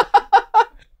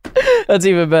 that's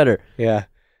even better. Yeah.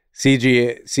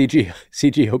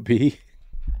 CGOB.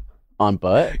 On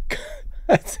butt?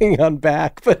 I think on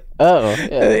back, but Oh,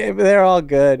 yeah. they're all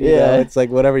good. You Yeah. know? It's like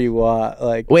whatever you want.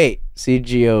 Like, Wait,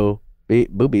 CGO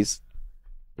boobies.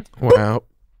 Wow.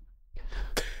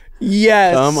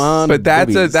 yes. Come on, But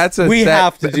that's boobies. a We set,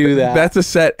 have to do that. That's a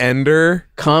set ender.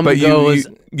 Come but goes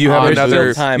you have on. another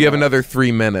There's no time you have on. another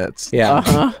 3 minutes. Yeah.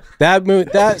 Uh-huh.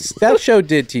 That show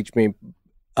did teach me.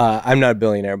 I'm not a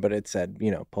billionaire, but it said,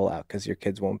 pull out because your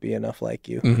kids won't be enough like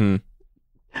you. Mm-hmm.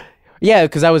 Yeah,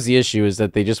 because that was the issue, is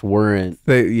that they just weren't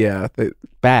They're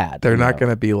bad. not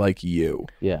going to be like you.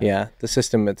 Yeah. Yeah, the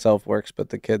system itself works, but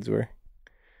the kids were.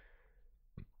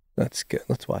 That's good.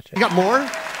 Let's watch it. You got more?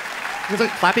 Was it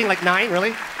clapping like 9,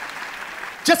 really?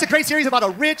 Just a great series about a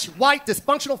rich, white,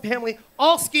 dysfunctional family,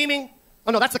 all scheming.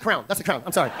 Oh, no, that's The Crown. That's The Crown.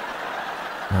 I'm sorry.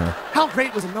 How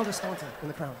great was Imelda Staunton in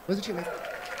The Crown? Wasn't she amazing?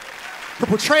 The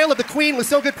portrayal of the Queen was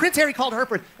so good, Prince Harry called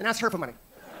Hereford and asked her for money.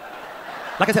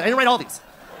 Like I said, I didn't write all these.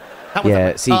 That was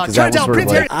Yeah, see, because that was Chinatown, sort of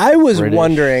Prince like... I was British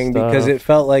wondering stuff. because it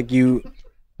felt like you.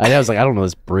 I was like, I don't know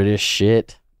this British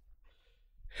shit.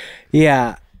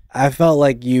 Yeah, I felt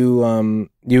like you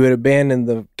had abandoned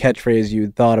the catchphrase you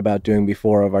thought about doing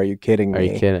before of "Are you kidding me?" Are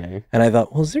you kidding? And I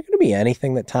thought, well, is there going to be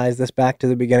anything that ties this back to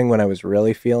the beginning when I was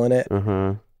really feeling it?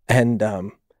 Uh-huh.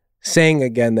 And saying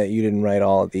again that you didn't write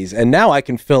all of these, and now I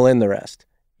can fill in the rest.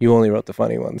 You only wrote the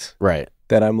funny ones Right.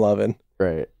 that I'm loving.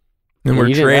 Right. And Yeah, we're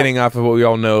you didn't trading off of what we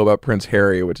all know about Prince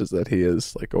Harry, which is that he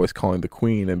is like always calling the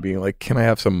Queen and being like, "Can I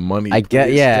have some money?" I get,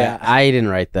 please?" Yeah. I didn't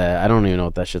write that. I don't even know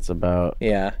what that shit's about.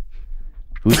 Yeah,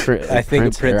 Who's I think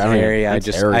of Prince Harry.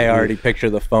 I already picture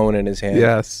the phone in his hand.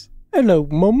 Yes. Hello,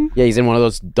 Mum. Yeah, he's in one of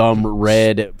those dumb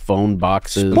red phone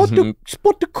boxes.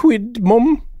 Spot the quid,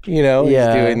 Mum. Yeah.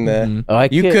 He's doing the. Oh,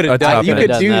 You could have done. You could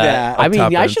done do that. I mean, I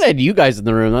Tuppence. should have had you guys in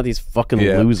the room, not these fucking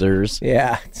Yeah. losers.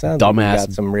 Yeah, it sounds Dumbass like you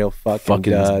got some real fucking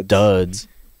duds. duds.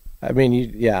 I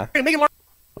mean, yeah. Meghan Markle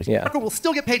Yeah. will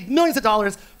still get paid millions of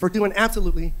dollars for doing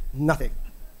absolutely nothing.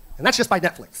 And that's just by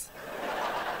Netflix.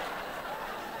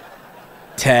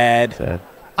 Ted.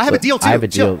 I have a deal too. I have a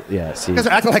Chill. deal. Yeah, see. You guys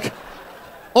are acting like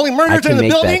only I murderers can in the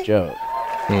make building. that joke.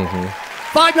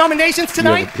 5 nominations You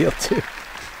have tonight. a deal too.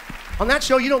 On that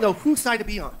show, you don't know whose side to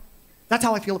be on. That's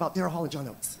how I feel about Daryl Hall and John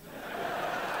Oates.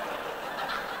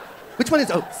 Which one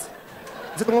is Oates?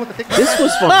 Is it the one with the thick? This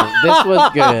was fun. This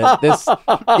was good. This,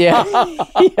 yeah.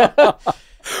 Yeah.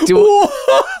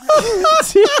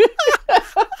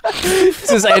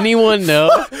 Does anyone know?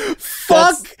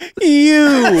 Fuck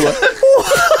you.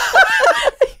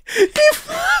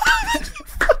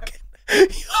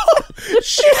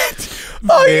 Shit.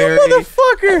 Oh, Very- you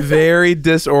motherfucker. Very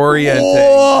disorienting.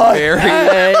 What? Very.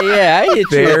 Yeah, I hit you with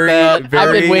Very, that. I've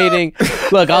very- been waiting.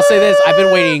 Look, I'll say this. I've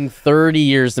been waiting 30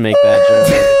 years to make that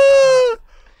joke.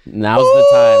 Now's the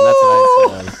time. That's what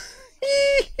I said.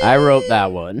 I wrote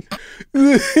that one.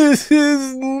 This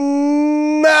is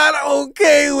not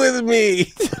okay with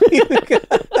me.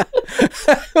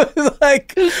 I was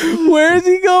like, where is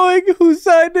he going? Whose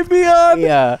side to be on?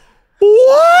 Yeah.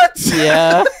 What?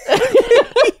 Yeah.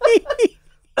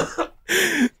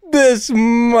 This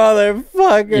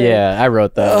motherfucker. Yeah, I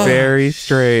wrote that. Very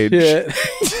strange. Shit.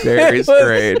 Very It was-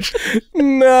 strange.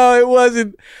 No, it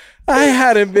wasn't. I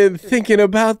hadn't been thinking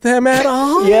about them at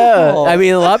all. Yeah. I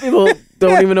mean, a lot of people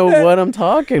don't even know what I'm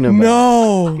talking about.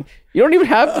 No. You don't even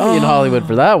have to be in Hollywood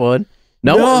for that one.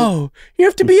 No. No. You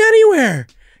have to be anywhere.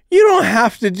 You don't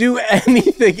have to do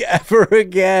anything ever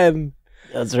again.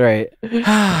 That's right.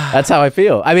 That's how I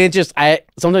feel. I mean, it's just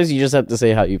sometimes you just have to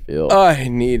say how you feel. I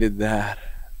needed that.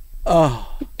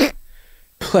 Oh.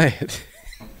 Play it.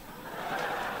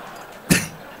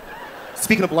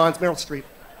 Speaking of blondes, Meryl Streep.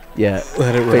 Yeah.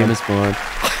 Let it run. Famous blonde.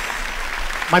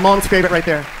 My mom's favorite right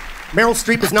there. Meryl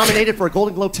Streep is nominated for a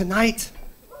Golden Globe tonight.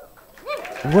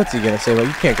 What's he gonna say? Well,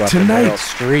 you can't go after Tonight, Meryl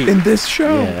Streep. in this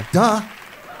show. Yeah. Duh.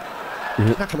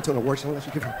 She's not coming to an award show unless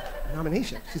you give her a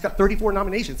nomination. She's got 34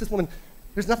 nominations. This woman,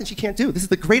 there's nothing she can't do. This is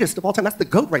the greatest of all time. That's the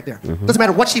GOAT right there. Doesn't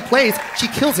matter what she plays, she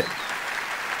kills it.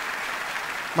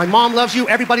 My mom loves you.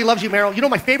 Everybody loves you, Meryl. You know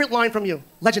my favorite line from you?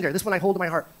 Legendary. This one I hold in my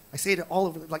heart. I say it all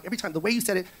over, like every time. The way you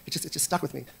said it, it just stuck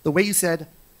with me. The way you said,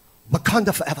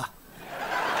 Wakanda forever.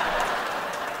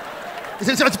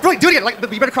 It's brilliant. Do it again. Like,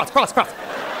 you better cross.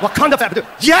 Wakanda forever.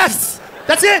 Yes!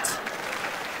 That's it!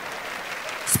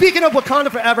 Speaking of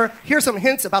Wakanda forever, here's some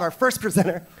hints about our first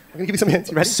presenter. I'm gonna give you some hints.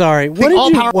 You ready? Sorry. What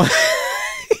did you...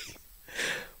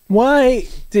 Why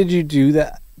did you do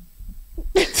that?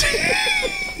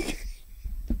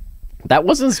 That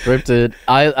wasn't scripted.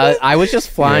 I was just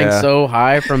flying so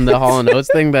high from the Hall & Oates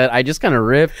thing that I just kind of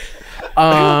ripped.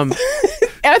 And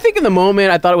I think in the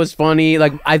moment I thought it was funny.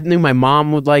 Like, I knew my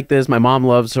mom would like this. My mom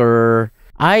loves her.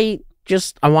 I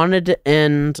wanted to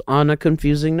end on a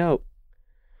confusing note.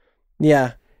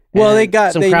 Yeah. Well, they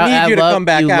need you to come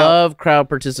back out. You love crowd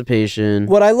participation.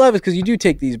 What I love is because you do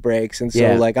take these breaks, and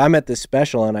so like I'm at this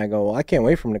special, and I go, well, I can't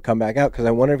wait for him to come back out because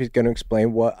I wonder if he's going to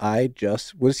explain what I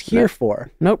just was here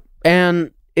for. Nope.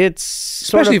 And it's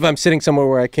especially if I'm sitting somewhere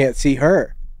where I can't see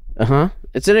her.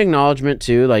 It's an acknowledgement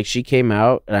too. Like, she came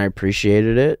out, and I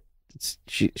appreciated it.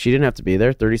 She didn't have to be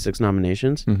there. 36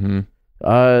 nominations. And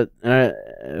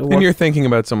you're thinking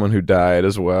about someone who died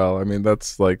as well. I mean,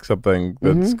 that's like something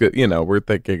that's good. You know, we're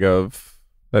thinking of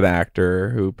an actor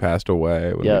who passed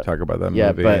away when we talk about that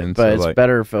movie. But it's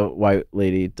better if a white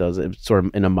lady does it sort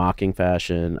of in a mocking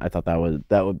fashion. I thought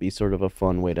that would be sort of a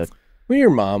fun way to. Well, your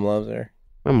mom loves her.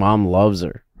 My mom loves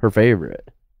her. Her favorite.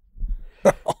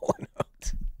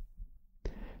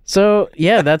 So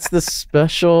yeah, that's the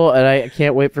special, and I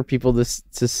can't wait for people to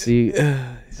see it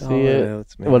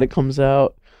when it comes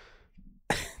out.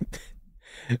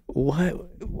 What?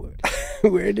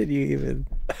 Where did you even?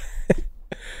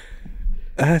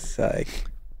 That's like,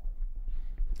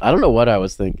 I don't know what I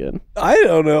was thinking. I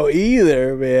don't know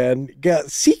either, man.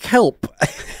 Seek help.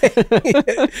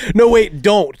 No, wait,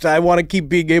 don't. I want to keep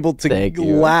being able to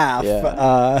laugh.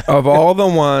 Yeah. Of all the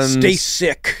ones, stay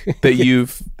sick that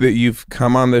you've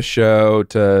come on the show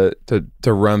to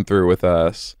run through with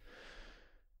us.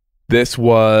 This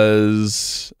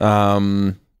was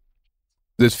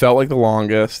this felt like the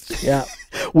longest. Yeah.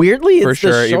 Weirdly, it's for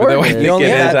sure. The even though I think it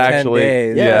is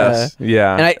actually. Yes.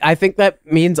 Yeah. And I think that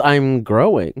means I'm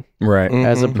growing. Right.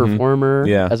 As a performer.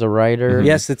 As a writer.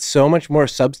 Yes, it's so much more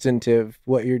substantive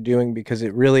what you're doing because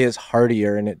it really is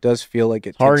hardier, and it does feel like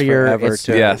it takes forever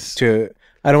to.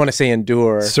 I don't want to say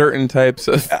endure. Certain types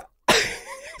of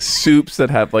soups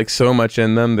that have like so much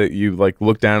in them that you like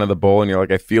look down at the bowl and you're like,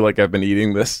 I feel like I've been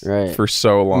eating this for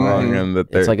so long, and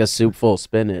that it's like a soup full of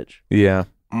spinach. Yeah.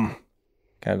 Can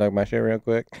I talk my shit real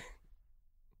quick?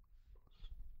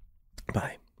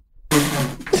 Bye.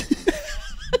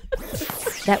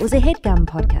 That was a Headgum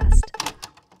podcast.